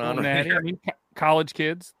action going on. Little Right natty. here. I mean, college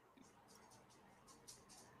kids.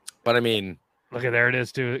 But I mean, Look at there it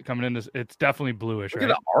is too. Coming in this, it's definitely bluish. look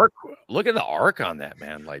Right? at the arc. Look at the arc on that,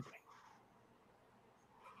 man. Like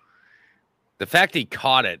the fact he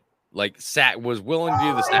caught it, like was willing to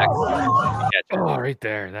do the sack. Oh, right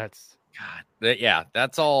there. That's God. Yeah,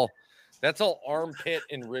 that's all. That's all armpit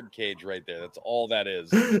and rib cage right there. That's all that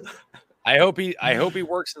is. I hope he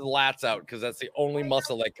works his lats out because that's the only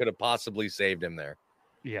muscle that could have possibly saved him there.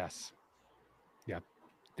 yes. Yeah,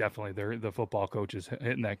 definitely. The football coach is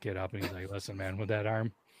hitting that kid up, and he's like, "Listen, man, with that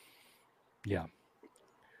arm." Yeah.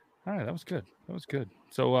 All right, that was good. That was good.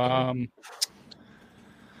 So, I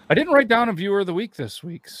didn't write down a viewer of the week this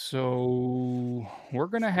week, so we're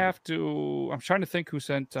gonna have to. I'm trying to think who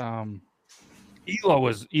sent. Elo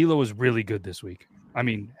was really good this week. I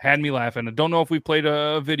mean, had me laughing. I don't know if we played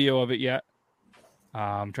a video of it yet.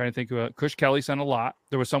 I'm trying to think of Kush Kelly sent a lot.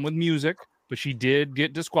 There was some with music, but she did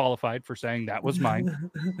get disqualified for saying that was mine.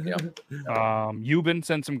 Euban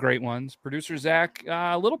sent some great ones. Producer Zach,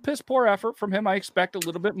 a little piss poor effort from him. I expect a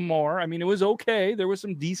little bit more. I mean, it was okay. There was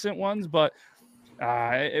some decent ones, but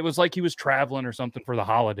it was like he was traveling or something for the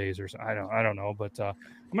holidays or something. I don't know, but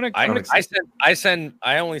I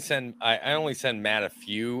only send Matt a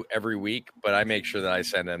few every week, but I make sure that I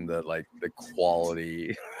send him the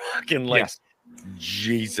quality fucking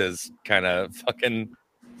Jesus kind of fucking.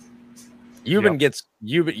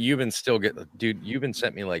 Euban still get, dude. Euban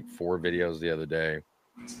sent me like 4 videos the other day.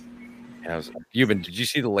 Euban, did you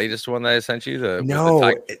see the latest one that I sent you? No,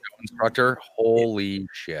 with the instructor. Holy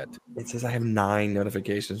shit! It says I have 9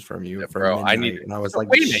 notifications from you, bro. I need, and I was like,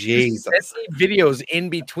 wait a minute, you Jesus. sent me videos in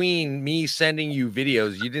between me sending you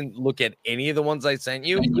videos. You didn't look at any of the ones I sent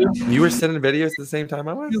you. You were sending videos at the same time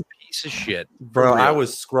I was? You piece of shit, Bro, I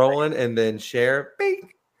was scrolling and then share,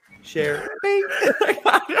 bing, share, bing.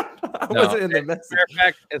 I wasn't in the message.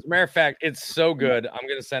 As a matter of fact, it's so good. I'm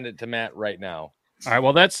gonna send it to Matt right now. All right,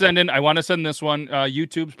 well, that's sending. I want to send this one.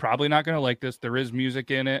 YouTube's probably not going to like this. There is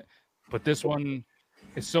music in it, but this one,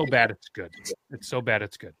 It's so bad it's good. It's so bad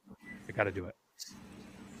it's good. I got to do it.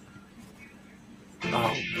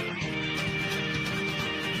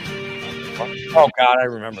 Oh God, I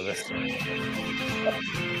remember this.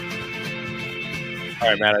 All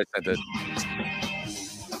right, Matt, I sent it.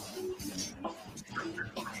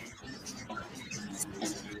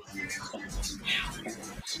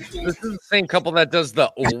 This is the same couple that does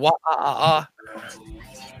the wah.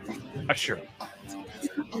 Sure.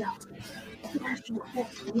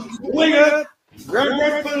 Wake up! Grab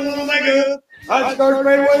breakfast, put a little makeup. I start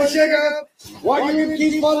straight away to shake up. While you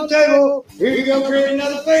keep on the table, here you go, create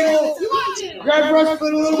another fable. Grab breakfast,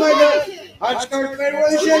 put a little makeup. I start straight away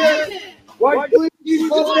to shake up. While you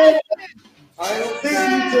keep on the table, I don't think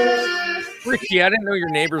you just. Ricky, I didn't know your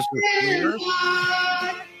neighbors were cleaners.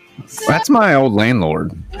 That's my old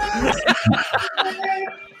landlord.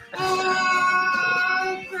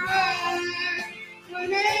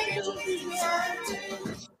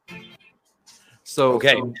 So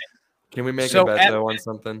Okay. Can we make So a bet at- though on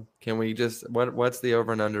something? Can we just what's the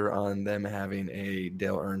over and under on them having a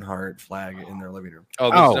Dale Earnhardt flag in their living room? Oh,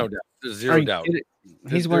 there's Oh. no doubt. There's Are zero you doubt. kidding?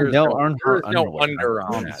 There's- He's wearing there's Dale no- Earnhardt there's no underwear. under I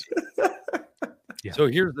on promise. that. Yeah. So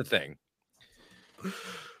here's the thing.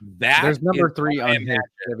 That There's number is 3 why I on his imagine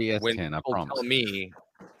Chevy when S10. I people promise. tell me,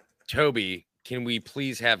 Toby, can we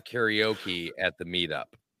please have karaoke at the meetup?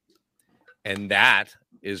 And that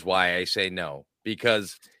is why I say no.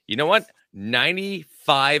 Because you know what?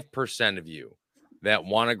 95% of you that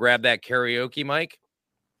want to grab that karaoke mic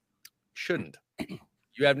shouldn't.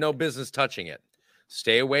 You have no business touching it.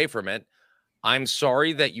 Stay away from it. I'm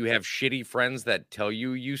sorry that you have shitty friends that tell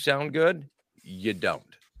you you sound good. You don't.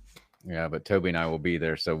 Yeah, but Toby and I will be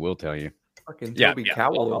there, so we'll tell you. Fucking Yeah, Toby yeah.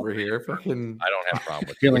 Cowell over here. Fucking I don't have a problem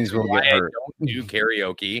with Feelings it. will Why get hurt. I don't do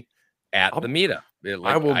karaoke at the meetup.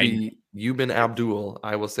 I will be Yuban Abdul.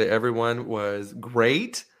 I will say everyone was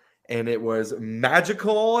great and it was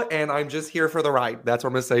magical, and I'm just here for the ride. That's what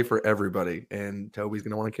I'm gonna say for everybody. And Toby's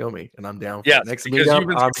gonna want to kill me, and I'm down for Yes, it. Next because meetup, you've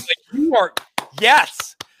been I'm, like, you are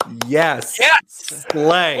yes. yes, Yes.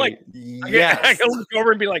 slay, Like, I yes. can look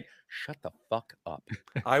over and be like, shut the fuck up.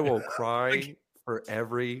 I will cry for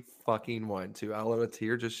every fucking one too. I'll let a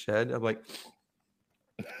tear just shed. I'm like,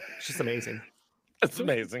 it's just amazing. That's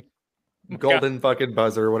amazing. Golden fucking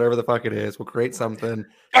buzzer, whatever the fuck it is. We'll create something.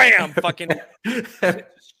 Bam, fucking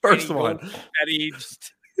First gold one. confetti,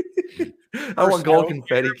 just I want gold snow.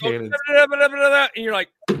 confetti cannons. And you're like,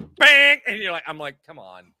 bang, and you're like, I'm like, come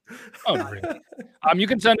on. Unreal. You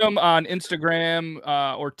can send them on Instagram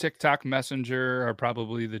or TikTok Messenger are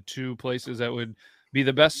probably the two places that would be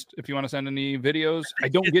the best if you want to send any videos. I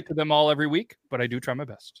don't get to them all every week, but I do try my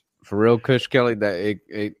best. For real, Kush Kelly, that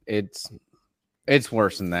it's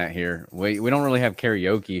worse than that here. We don't really have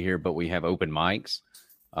karaoke here, but we have open mics.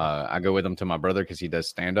 I go with them to my brother because he does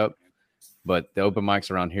stand up. But the open mics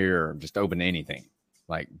around here are just open to anything.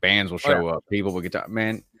 Like bands will show up, people will get to.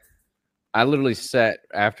 Man, I literally sat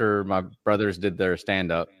after my brothers did their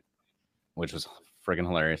stand up, which was freaking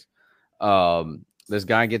hilarious. This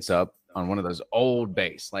guy gets up on one of those old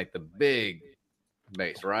bass, like the big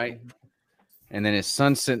bass, right? And then his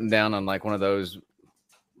son's sitting down on like one of those,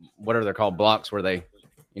 what are they called, blocks where they,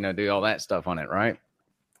 do all that stuff on it, right?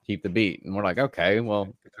 Keep the beat. And we're like, okay, well,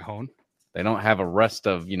 they don't have a rest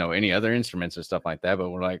of, any other instruments or stuff like that. But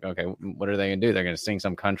we're like, okay, what are they going to do? They're going to sing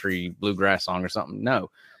some country bluegrass song or something? No,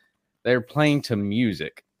 they're playing to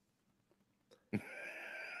music.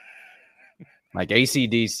 Like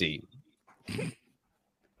AC/DC.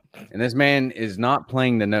 And this man is not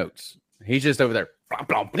playing the notes. He's just over there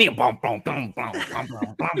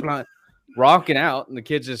rocking out, and the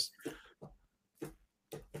kids just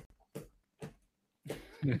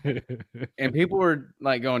and people were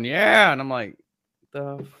like going, yeah, and I'm like,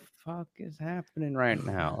 the fuck is happening right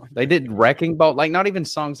now? They did Wrecking Ball, like not even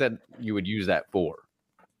songs that you would use that for.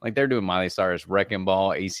 Like they're doing Miley Cyrus, Wrecking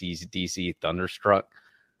Ball, AC/DC, Thunderstruck.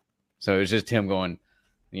 So it was just him going,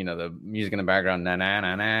 the music in the background, na na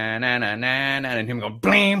na na na na na, and him going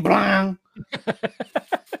bling bling.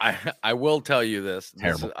 I will tell you this.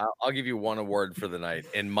 Terrible. I'll give you one award for the night,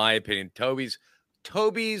 in my opinion.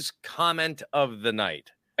 Toby's comment of the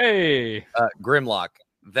night. Hey, Grimlock.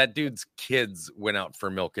 That dude's kids went out for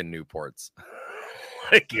milk in Newports.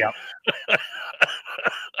 Like, yep.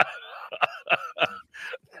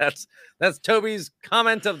 That's Toby's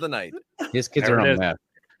comment of the night. His kids There are it on is. meth.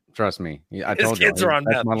 Trust me. I His told you. kids are on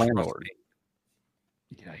That's meth. my Trust landlord.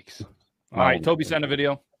 me. yikes! All right, Toby sent a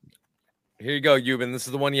video. Here you go, Euban. This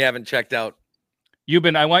is the one you haven't checked out.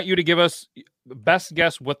 Euban, I want you to give us the best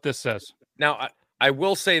guess what this says. Now, I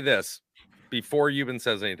will say this before Euban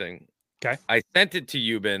says anything. Okay. I sent it to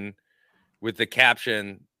Euban with the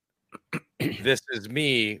caption, "This is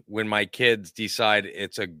me when my kids decide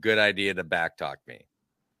it's a good idea to backtalk me."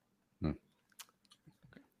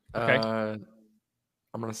 Okay.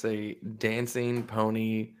 I'm gonna say dancing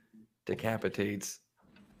pony decapitates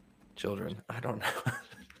children. I don't know.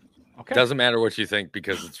 Okay. Doesn't matter what you think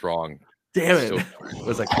because it's wrong. Damn it! So-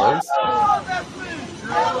 Was I close?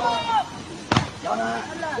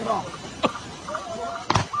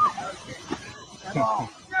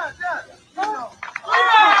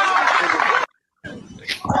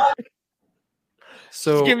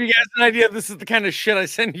 So To give you guys an idea, this is the kind of shit I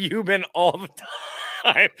send you, Ben, all the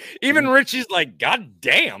time. Even Richie's like, "God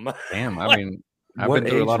damn." Damn, I Like, mean, I've what been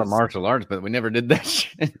through a lot of ages? martial arts, but we never did that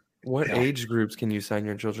shit. what age groups can you sign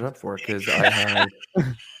your children up for? Because I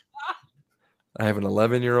have an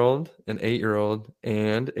 11-year-old, an 8-year-old,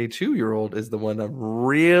 and a 2-year-old is the one I'm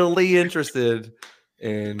really interested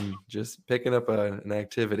in just picking up an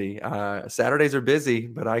activity. Saturdays are busy,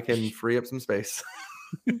 but I can free up some space.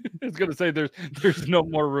 I was gonna say there's no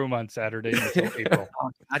more room on Saturday until April.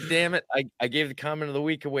 God damn it. I gave the comment of the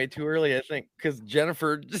week away too early, I think, because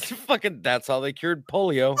Jennifer just fucking, that's how they cured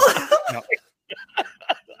polio. No.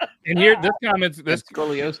 And here, this comments, this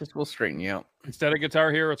Scoliosis will straighten you out. instead of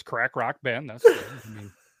Guitar Hero, it's Crack Rock Band. That's good. I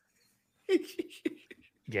mean,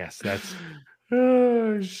 yes, that's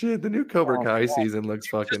Oh shit! The new Cobra Kai season looks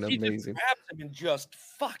fucking He just amazing. grabs him and just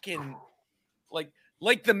fucking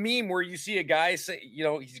like the meme where you see a guy say,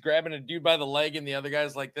 he's grabbing a dude by the leg and the other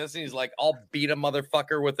guy's like this, and he's like, "I'll beat a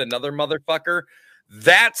motherfucker with another motherfucker."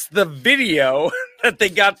 That's the video that they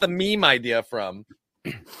got the meme idea from.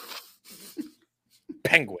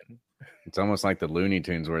 Penguin. It's almost like the Looney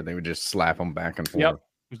Tunes where they would just slap them back and forth.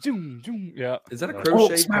 Yep. Zoom, zoom. Yeah. Is that a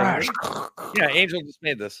crochet smash. penguin? Yeah, Angel just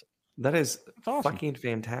made this. That is awesome. fucking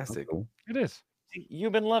fantastic. It is.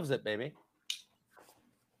 Euban loves it, baby.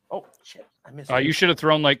 Oh shit! I missed. You should have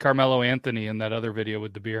thrown like Carmelo Anthony in that other video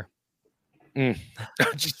with the beer.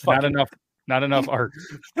 Just Not enough. Not enough art.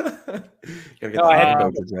 Gotta get No, I had the to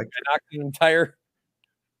auto project. knocked the entire.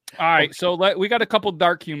 All right, so we got a couple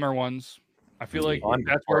dark humor ones. I feel like On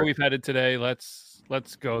that's where board. we've headed today. Let's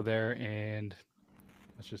go there and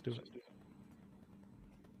let's just do it.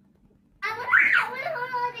 I want to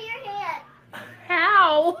hold on to your hand.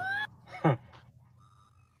 How?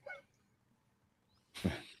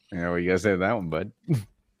 Yeah, well, you guys said that one, bud. I want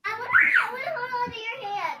to hold on to your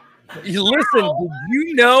hand. You listen. Did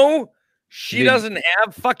you know she Did- doesn't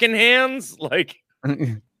have fucking hands? Like,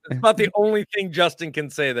 it's about the only thing Justin can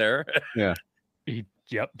say there.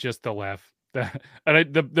 Yep, just the laugh.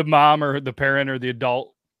 The mom or the parent or the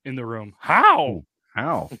adult in the room. How?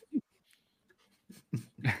 How?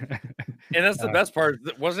 And that's the best part.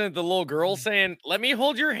 Wasn't it the little girl saying, "Let me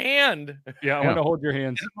hold your hand"? Yeah, I want to hold your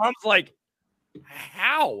hands. And mom's like,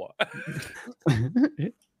 "How?"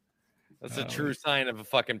 That's a true sign of a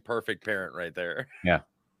fucking perfect parent right there.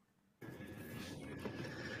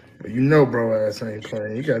 But you know, bro, ass ain't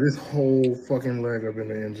playing. He got his whole fucking leg up in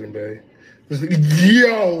the engine bay.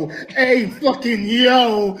 Yo, hey, fucking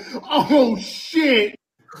yo. Oh, shit.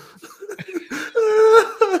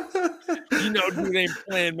 You know, dude ain't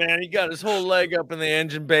playing, man. He got his whole leg up in the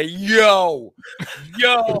engine bay. Yo,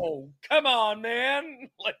 come on, man.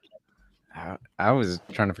 Like, I was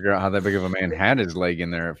trying to figure out how that big of a man had his leg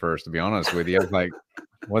in there at first, to be honest with you. I was like,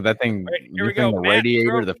 what, that thing, Right, here you we go, think the Matt,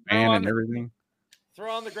 radiator, the throw fan, on and the- everything?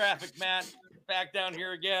 throw on the graphic, Matt. Back down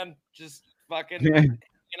here again. Just fucking hanging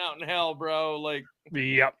out in hell, bro. Like,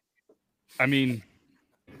 Yep. I mean,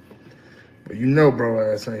 But you know,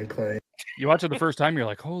 bro, ass ain't playing. you watch it the first time, you're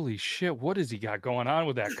like, holy shit, what has he got going on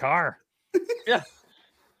with that car?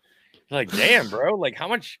 like, damn, bro. Like, how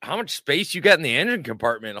much space you got in the engine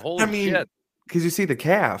compartment? Holy I mean, shit! because you see the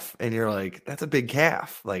calf and you're like, that's a big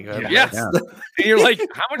calf. Like, Yes. Yeah. And you're like,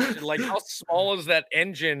 how small is that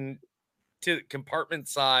engine to compartment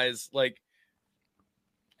size? Like,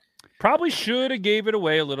 Probably should have gave it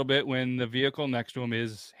away a little bit when the vehicle next to him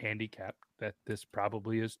is handicapped. That this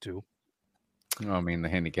probably is too. Well, I mean, the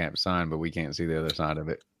handicap sign, but we can't see the other side of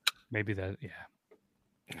it. Maybe that, yeah.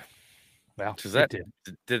 Well, does it that did.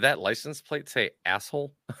 did that license plate say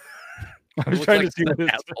asshole? I was Looks trying like to see what an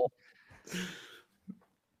it asshole.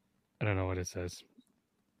 I don't know what it says.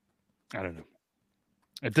 I don't know.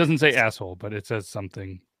 It doesn't say asshole, but it says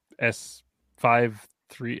something. S53.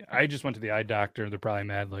 I just went to the eye doctor. They're probably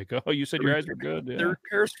mad. Like, oh, you said your eyes were good. There Yeah. are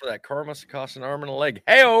repairs for that car. Must have cost an arm and a leg.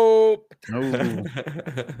 Hey-oh! And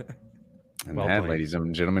Well that, played. ladies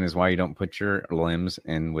and gentlemen, is why you don't put your limbs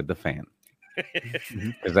in with the fan.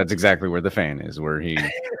 Because that's exactly where the fan is, where his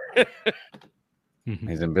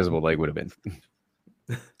invisible leg would have been.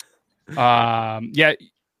 Yeah.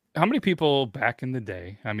 How many people back in the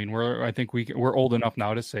day? I mean, I think we're old enough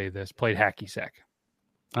now to say this. Played hacky sack.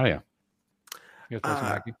 Oh yeah. You guys play some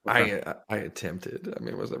hacky? I attempted. I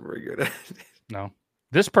mean, wasn't very good at it. No.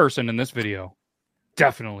 This person in this video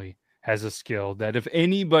definitely has a skill that if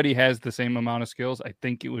anybody has the same amount of skills, I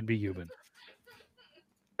think it would be Euban.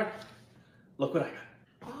 Look what I got.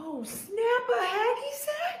 Oh, snap a hacky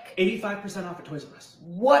sack? 85% off at Toys R Us.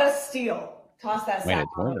 What a steal. Toss that Wait, sack.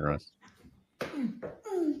 it's Toys R Us.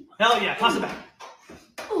 Hell yeah, toss it back.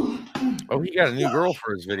 Oh, he got a new girl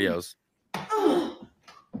for his videos. Oh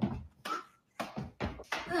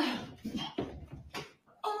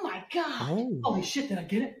my God. Oh. Holy shit, did I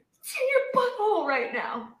get it? It's in your butthole right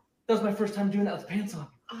now. That was my first time doing that with pants on.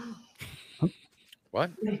 Oh.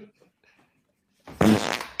 What?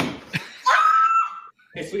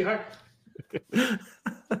 Hey, sweetheart.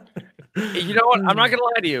 You know what? I'm not gonna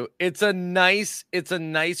lie to you. It's a nice,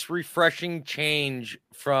 refreshing change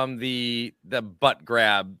from the butt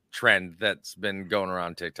grab trend that's been going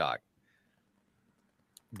around TikTok.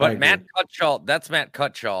 But Matt Cutshall, that's Matt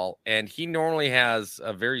Cutshall, and he normally has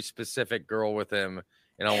a very specific girl with him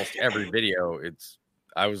in almost every video.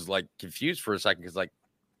 I was like confused for a second because, like,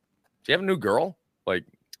 do you have a new girl? Like,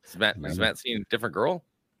 is Matt seeing a different girl?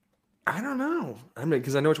 I don't know. I mean,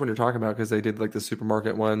 because I know which one you're talking about because they did like the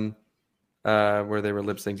supermarket one where they were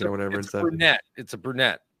lip syncing or whatever and stuff. Brunette. It's a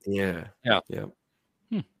brunette. Yeah. Yeah. Yeah.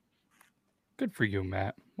 Good for you,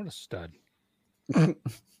 Matt. What a stud.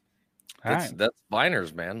 That's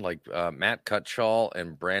Viners, man. Like Matt Cutshall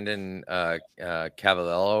and Brandon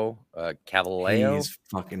Cavallero. He's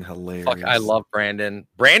fucking hilarious. Fuck, I love Brandon.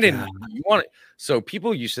 Brandon, you want it? So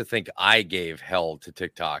people used to think I gave hell to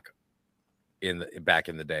TikTok back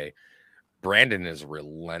in the day. Brandon is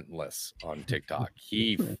relentless on TikTok.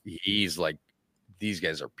 He's like, these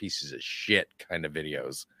guys are pieces of shit kind of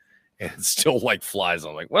videos, and it still like flies.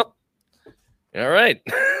 I'm like, well, all right.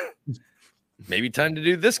 Maybe time to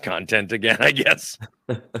do this content again, I guess.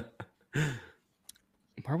 Where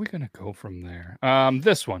are we gonna go from there?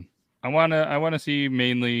 This one. I wanna see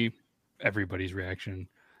mainly everybody's reaction.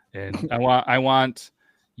 And I want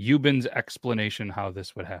Euban's explanation how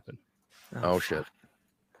this would happen. Oh shit.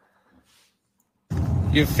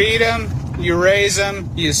 You feed them, you raise them,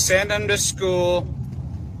 you send them to school,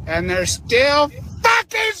 and they're still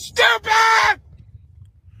fucking stupid!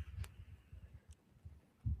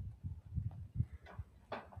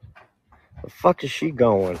 The fuck is she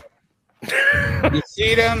going? You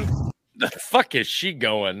see them? The fuck is she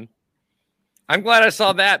going? I'm glad I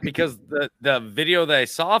saw that because the video that I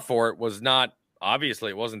saw for it was not, obviously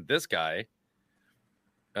it wasn't this guy.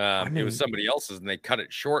 It was somebody else's, and they cut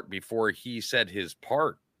it short before he said his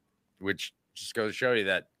part, which just goes to show you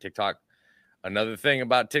that TikTok. Another thing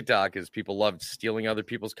about TikTok is people love stealing other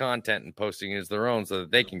people's content and posting it as their own so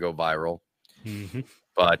that they can go viral. Mm-hmm.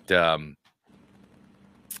 But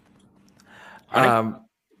I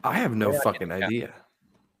have no fucking idea.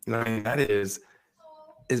 I mean, that it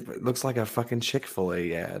looks like a fucking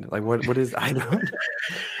Chick-fil-A ad. Like what is? I don't.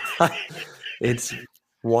 It's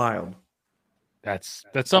wild. That's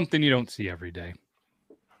something you don't see every day.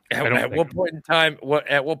 At what point in time?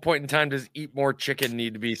 At what point in time does "eat more chicken"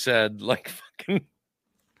 need to be said? Like fucking.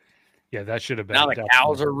 Yeah, that should have been. Now the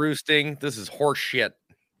cows are roosting. This is horse shit.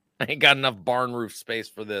 I ain't got enough barn roof space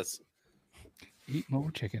for this. Eat more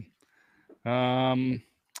chicken.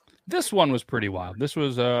 This one was pretty wild. This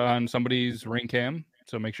was on somebody's Ring cam.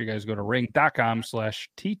 So make sure you guys go to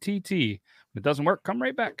ring.com/TTT. If it doesn't work, come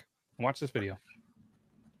right back and watch this video.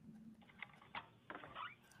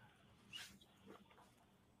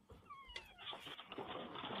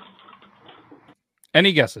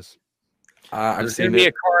 Any guesses? There's going to be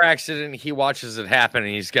a car accident. He watches it happen,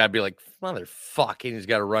 and he's got to be like, motherfucking, he's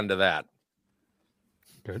got to run to that.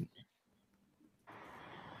 Good.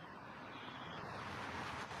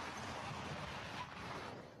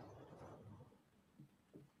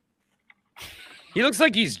 He looks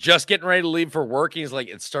like he's just getting ready to leave for work. He's like,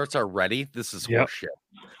 it starts already. This is horse shit.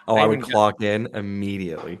 Oh, I would clock in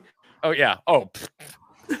immediately. Oh, yeah. Oh,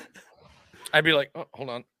 I'd be like, oh, hold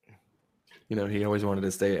on. You know, he always wanted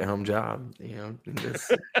a stay-at-home job. You know, and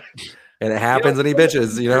it happens, and he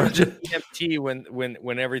bitches. You know, EMT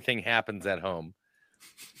when everything happens at home.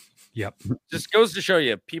 Yep. Just goes to show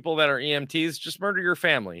you, people that are EMTs, just murder your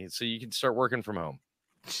family so you can start working from home.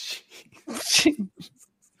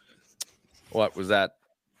 What was that?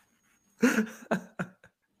 Was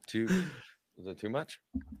it too much?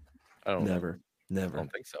 I don't know. Never. I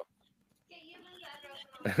don't think so.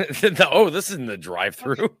 Oh, this is in the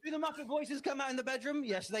drive-through. Do the muffled voices come out in the bedroom?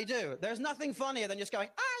 Yes, they do. There's nothing funnier than just going,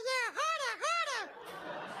 oh yeah,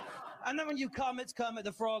 harder. And then when you come, it's Kermit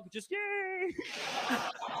the Frog. Just yay!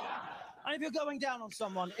 And if you're going down on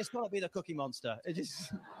someone, it's got to be the Cookie Monster. It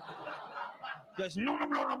just goes,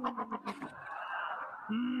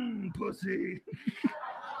 pussy.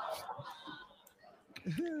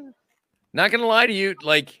 Not gonna lie to you,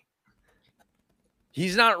 like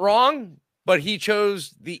he's not wrong, but he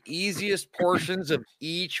chose the easiest portions of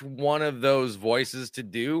each one of those voices to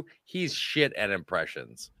do. He's shit at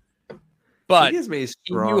impressions, but he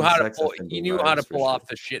knew how to pull. He knew how to pull off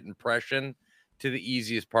the shit impression to the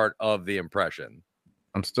easiest part of the impression.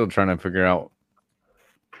 I'm still trying to figure out.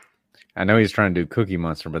 I know he's trying to do Cookie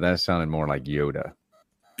Monster, but that sounded more like Yoda.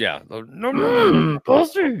 Yeah,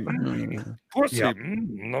 pussy, pussy, yep.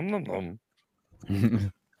 Nom nom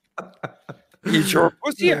nom. Eat your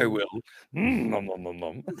pussy, I will. Nom nom nom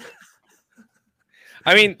nom.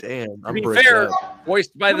 I mean, damn. To be fair,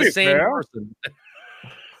 voiced by the same person.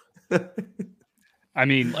 I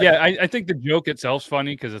mean, yeah, I think the joke itself's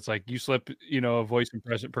funny because it's like you slip, a voice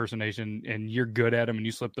impersonation and you're good at them and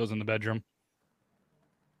you slip those in the bedroom.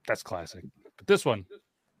 That's classic. But this one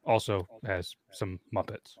also has some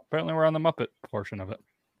Muppets. Apparently we're on the Muppet portion of it.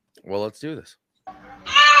 Well, let's do this. Put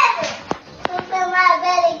my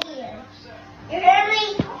bed here. You hear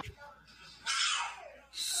me?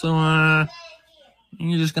 So,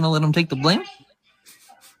 you're just gonna let him take the blame?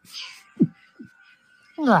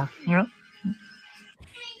 Yeah.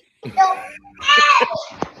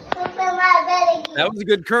 That was a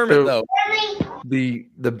good Kermit, though. The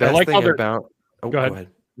best thing about. Oh, go ahead.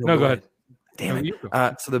 No, go ahead. Damn it.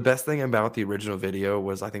 So the best thing about the original video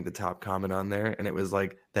was, I think, the top comment on there, and it was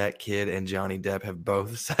like, that kid and Johnny Depp have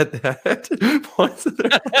both said that once in their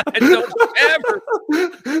Don't ever.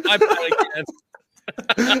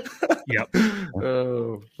 Yep.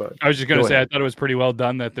 Oh, fuck. I was just gonna Go say, ahead. I thought it was pretty well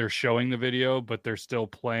done that they're showing the video, but they're still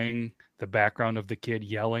playing the background of the kid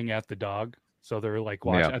yelling at the dog. So they're like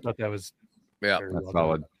watching. Yeah. I thought that was That's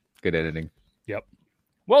solid. Good editing. Yep.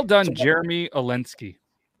 Well done, Jeremy Olensky.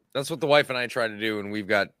 That's what the wife and I try to do when we've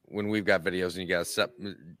got videos and you guys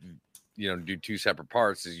do two separate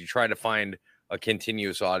parts. Is you try to find a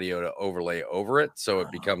continuous audio to overlay over it, so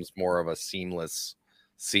it becomes more of a seamless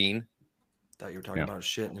scene. Thought you were talking about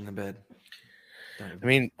shitting in the bed. I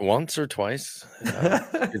mean, once or twice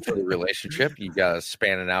good for the relationship. You gotta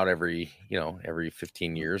span it out every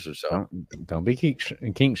 15 years or so. Don't be kink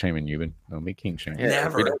shaming, Euban. Don't be kink shaming. Yeah,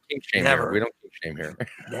 Never. We don't kink shame Never. here. We don't kink shame here.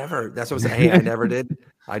 Never. That's what I'm saying. Hey, I never did.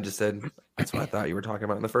 I just said that's what I thought you were talking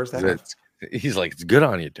about in the first half. He's like, it's good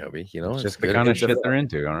on you, Toby. It's just good. the kind of shit they're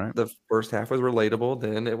into. All right. The first half was relatable,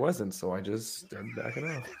 then it wasn't. So I just started backing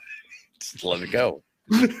off. Just let it go.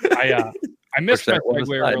 I missed my Push that one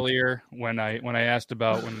segue aside. earlier when I asked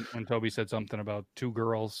about when Toby said something about two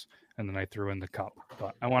girls and then I threw in the cup.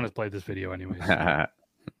 But I wanted to play this video anyways.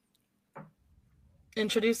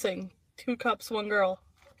 Introducing 2 cups, 1 girl.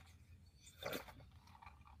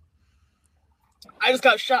 I just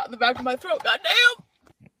got shot in the back of my throat. Goddamn!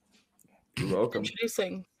 You're welcome.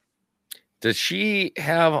 Introducing. Does she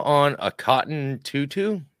have on a cotton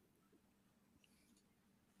tutu?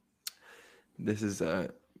 This is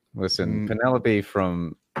Listen, Penelope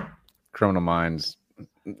from Criminal Minds.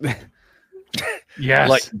 Yes.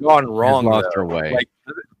 Like gone wrong. Lost though. her way. Like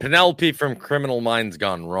Penelope from Criminal Minds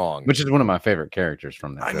gone wrong. Which is one of my favorite characters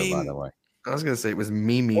from that show, by the way. I was gonna say it was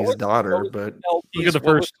Mimi's daughter, but Look at the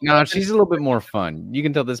first. No, she's a little bit more fun. You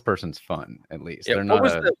can tell this person's fun, at least. Yeah, They're what not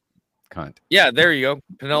was a the- cunt. Yeah, there you go.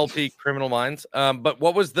 Penelope Criminal Minds. But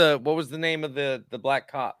what was the name of the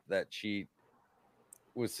black cop that she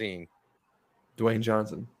was seeing? Dwayne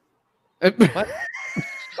Johnson. What?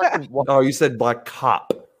 Oh, you said black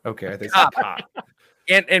cop. Okay, I think Cop. cop.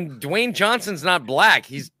 And Dwayne Johnson's not black.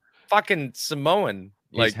 He's fucking Samoan.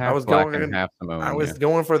 Like I was black going and half Samoan. I was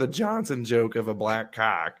going for the Johnson joke of a black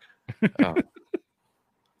cock. Oh.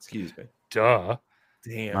 Excuse me. Duh.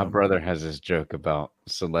 Damn. My brother has this joke about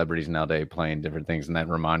celebrities nowadays playing different things, and that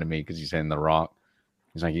reminded me because he's saying The Rock.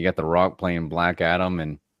 He's like, you got The Rock playing Black Adam,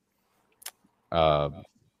 and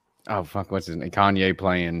what's his name? Kanye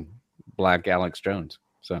playing Black Alex Jones.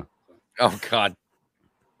 So, Oh God.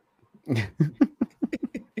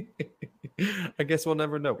 I guess we'll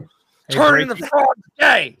never know. Hey, Turn in the frog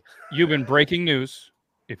day. You've been breaking news.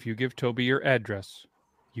 If you give Toby your address,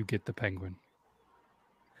 you get the penguin.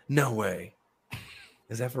 No way.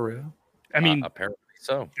 Is that for real? I mean, apparently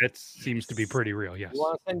so. It seems to be pretty real. Yes. You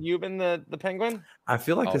want to send Euban the penguin? I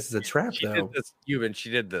feel like Oh, this is a trap, She though. did this. Euban, she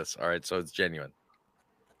did this. All right, so it's genuine.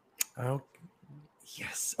 Oh,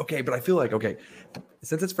 yes. Okay, but I feel like,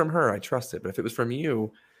 since it's from her, I trust it. But if it was from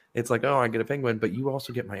you, it's like, oh, I get a penguin, but you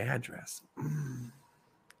also get my address.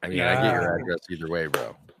 I mean, I get your address either way,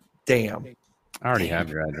 bro. Damn. I already have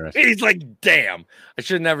your address. He's like, damn. I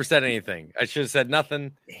should have never said anything. I should have said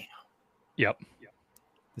nothing. Yep.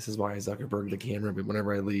 This is why I Zuckerberg the camera, but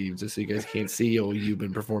whenever I leave, just so you guys can't see, you've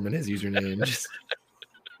been performing his username.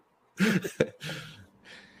 I'm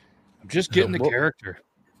just getting the character.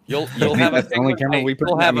 You'll have a That's the only camera we put.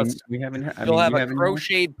 You'll have You'll have a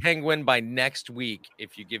crocheted penguin by next week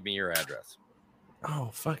if you give me your address. Oh,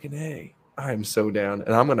 fucking A. I'm so down.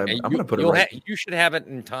 And I'm gonna put it right. You should have it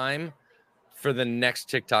in time for the next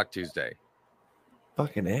TikTok Tuesday.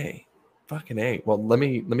 Fucking A. Well, let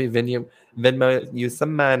me Venmo you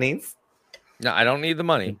some monies. No, I don't need the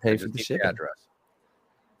money. Pay for the shipping. Address.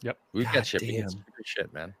 Yep. We've God got shipping. damn. It's good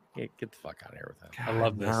shit, man. Get the fuck out of here with that. I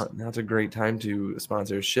love this. Now it's a great time to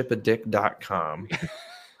sponsor shipadick.com.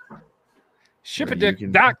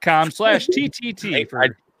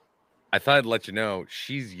 Shipadick.com/TTT. I thought I'd let you know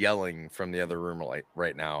she's yelling from the other room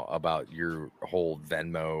right now about your whole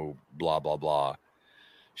Venmo, blah, blah, blah.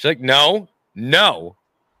 She's like, no.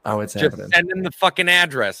 Oh, it's Just happening. send in the fucking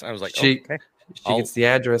address. I was like, She okay. gets the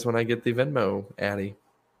address when I get the Venmo, Addie.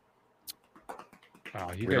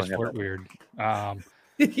 Oh, you We guys don't have flirt that. weird.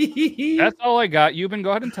 That's all I got. Euban, go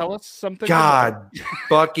ahead and tell us something. God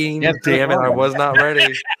fucking damn it. I was not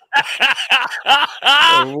ready.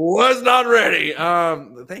 I was not ready.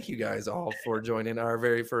 Thank you guys all for joining our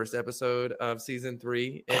very first episode of season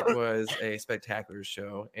 3. It was a spectacular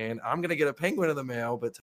show, and I'm gonna get a penguin in the mail, but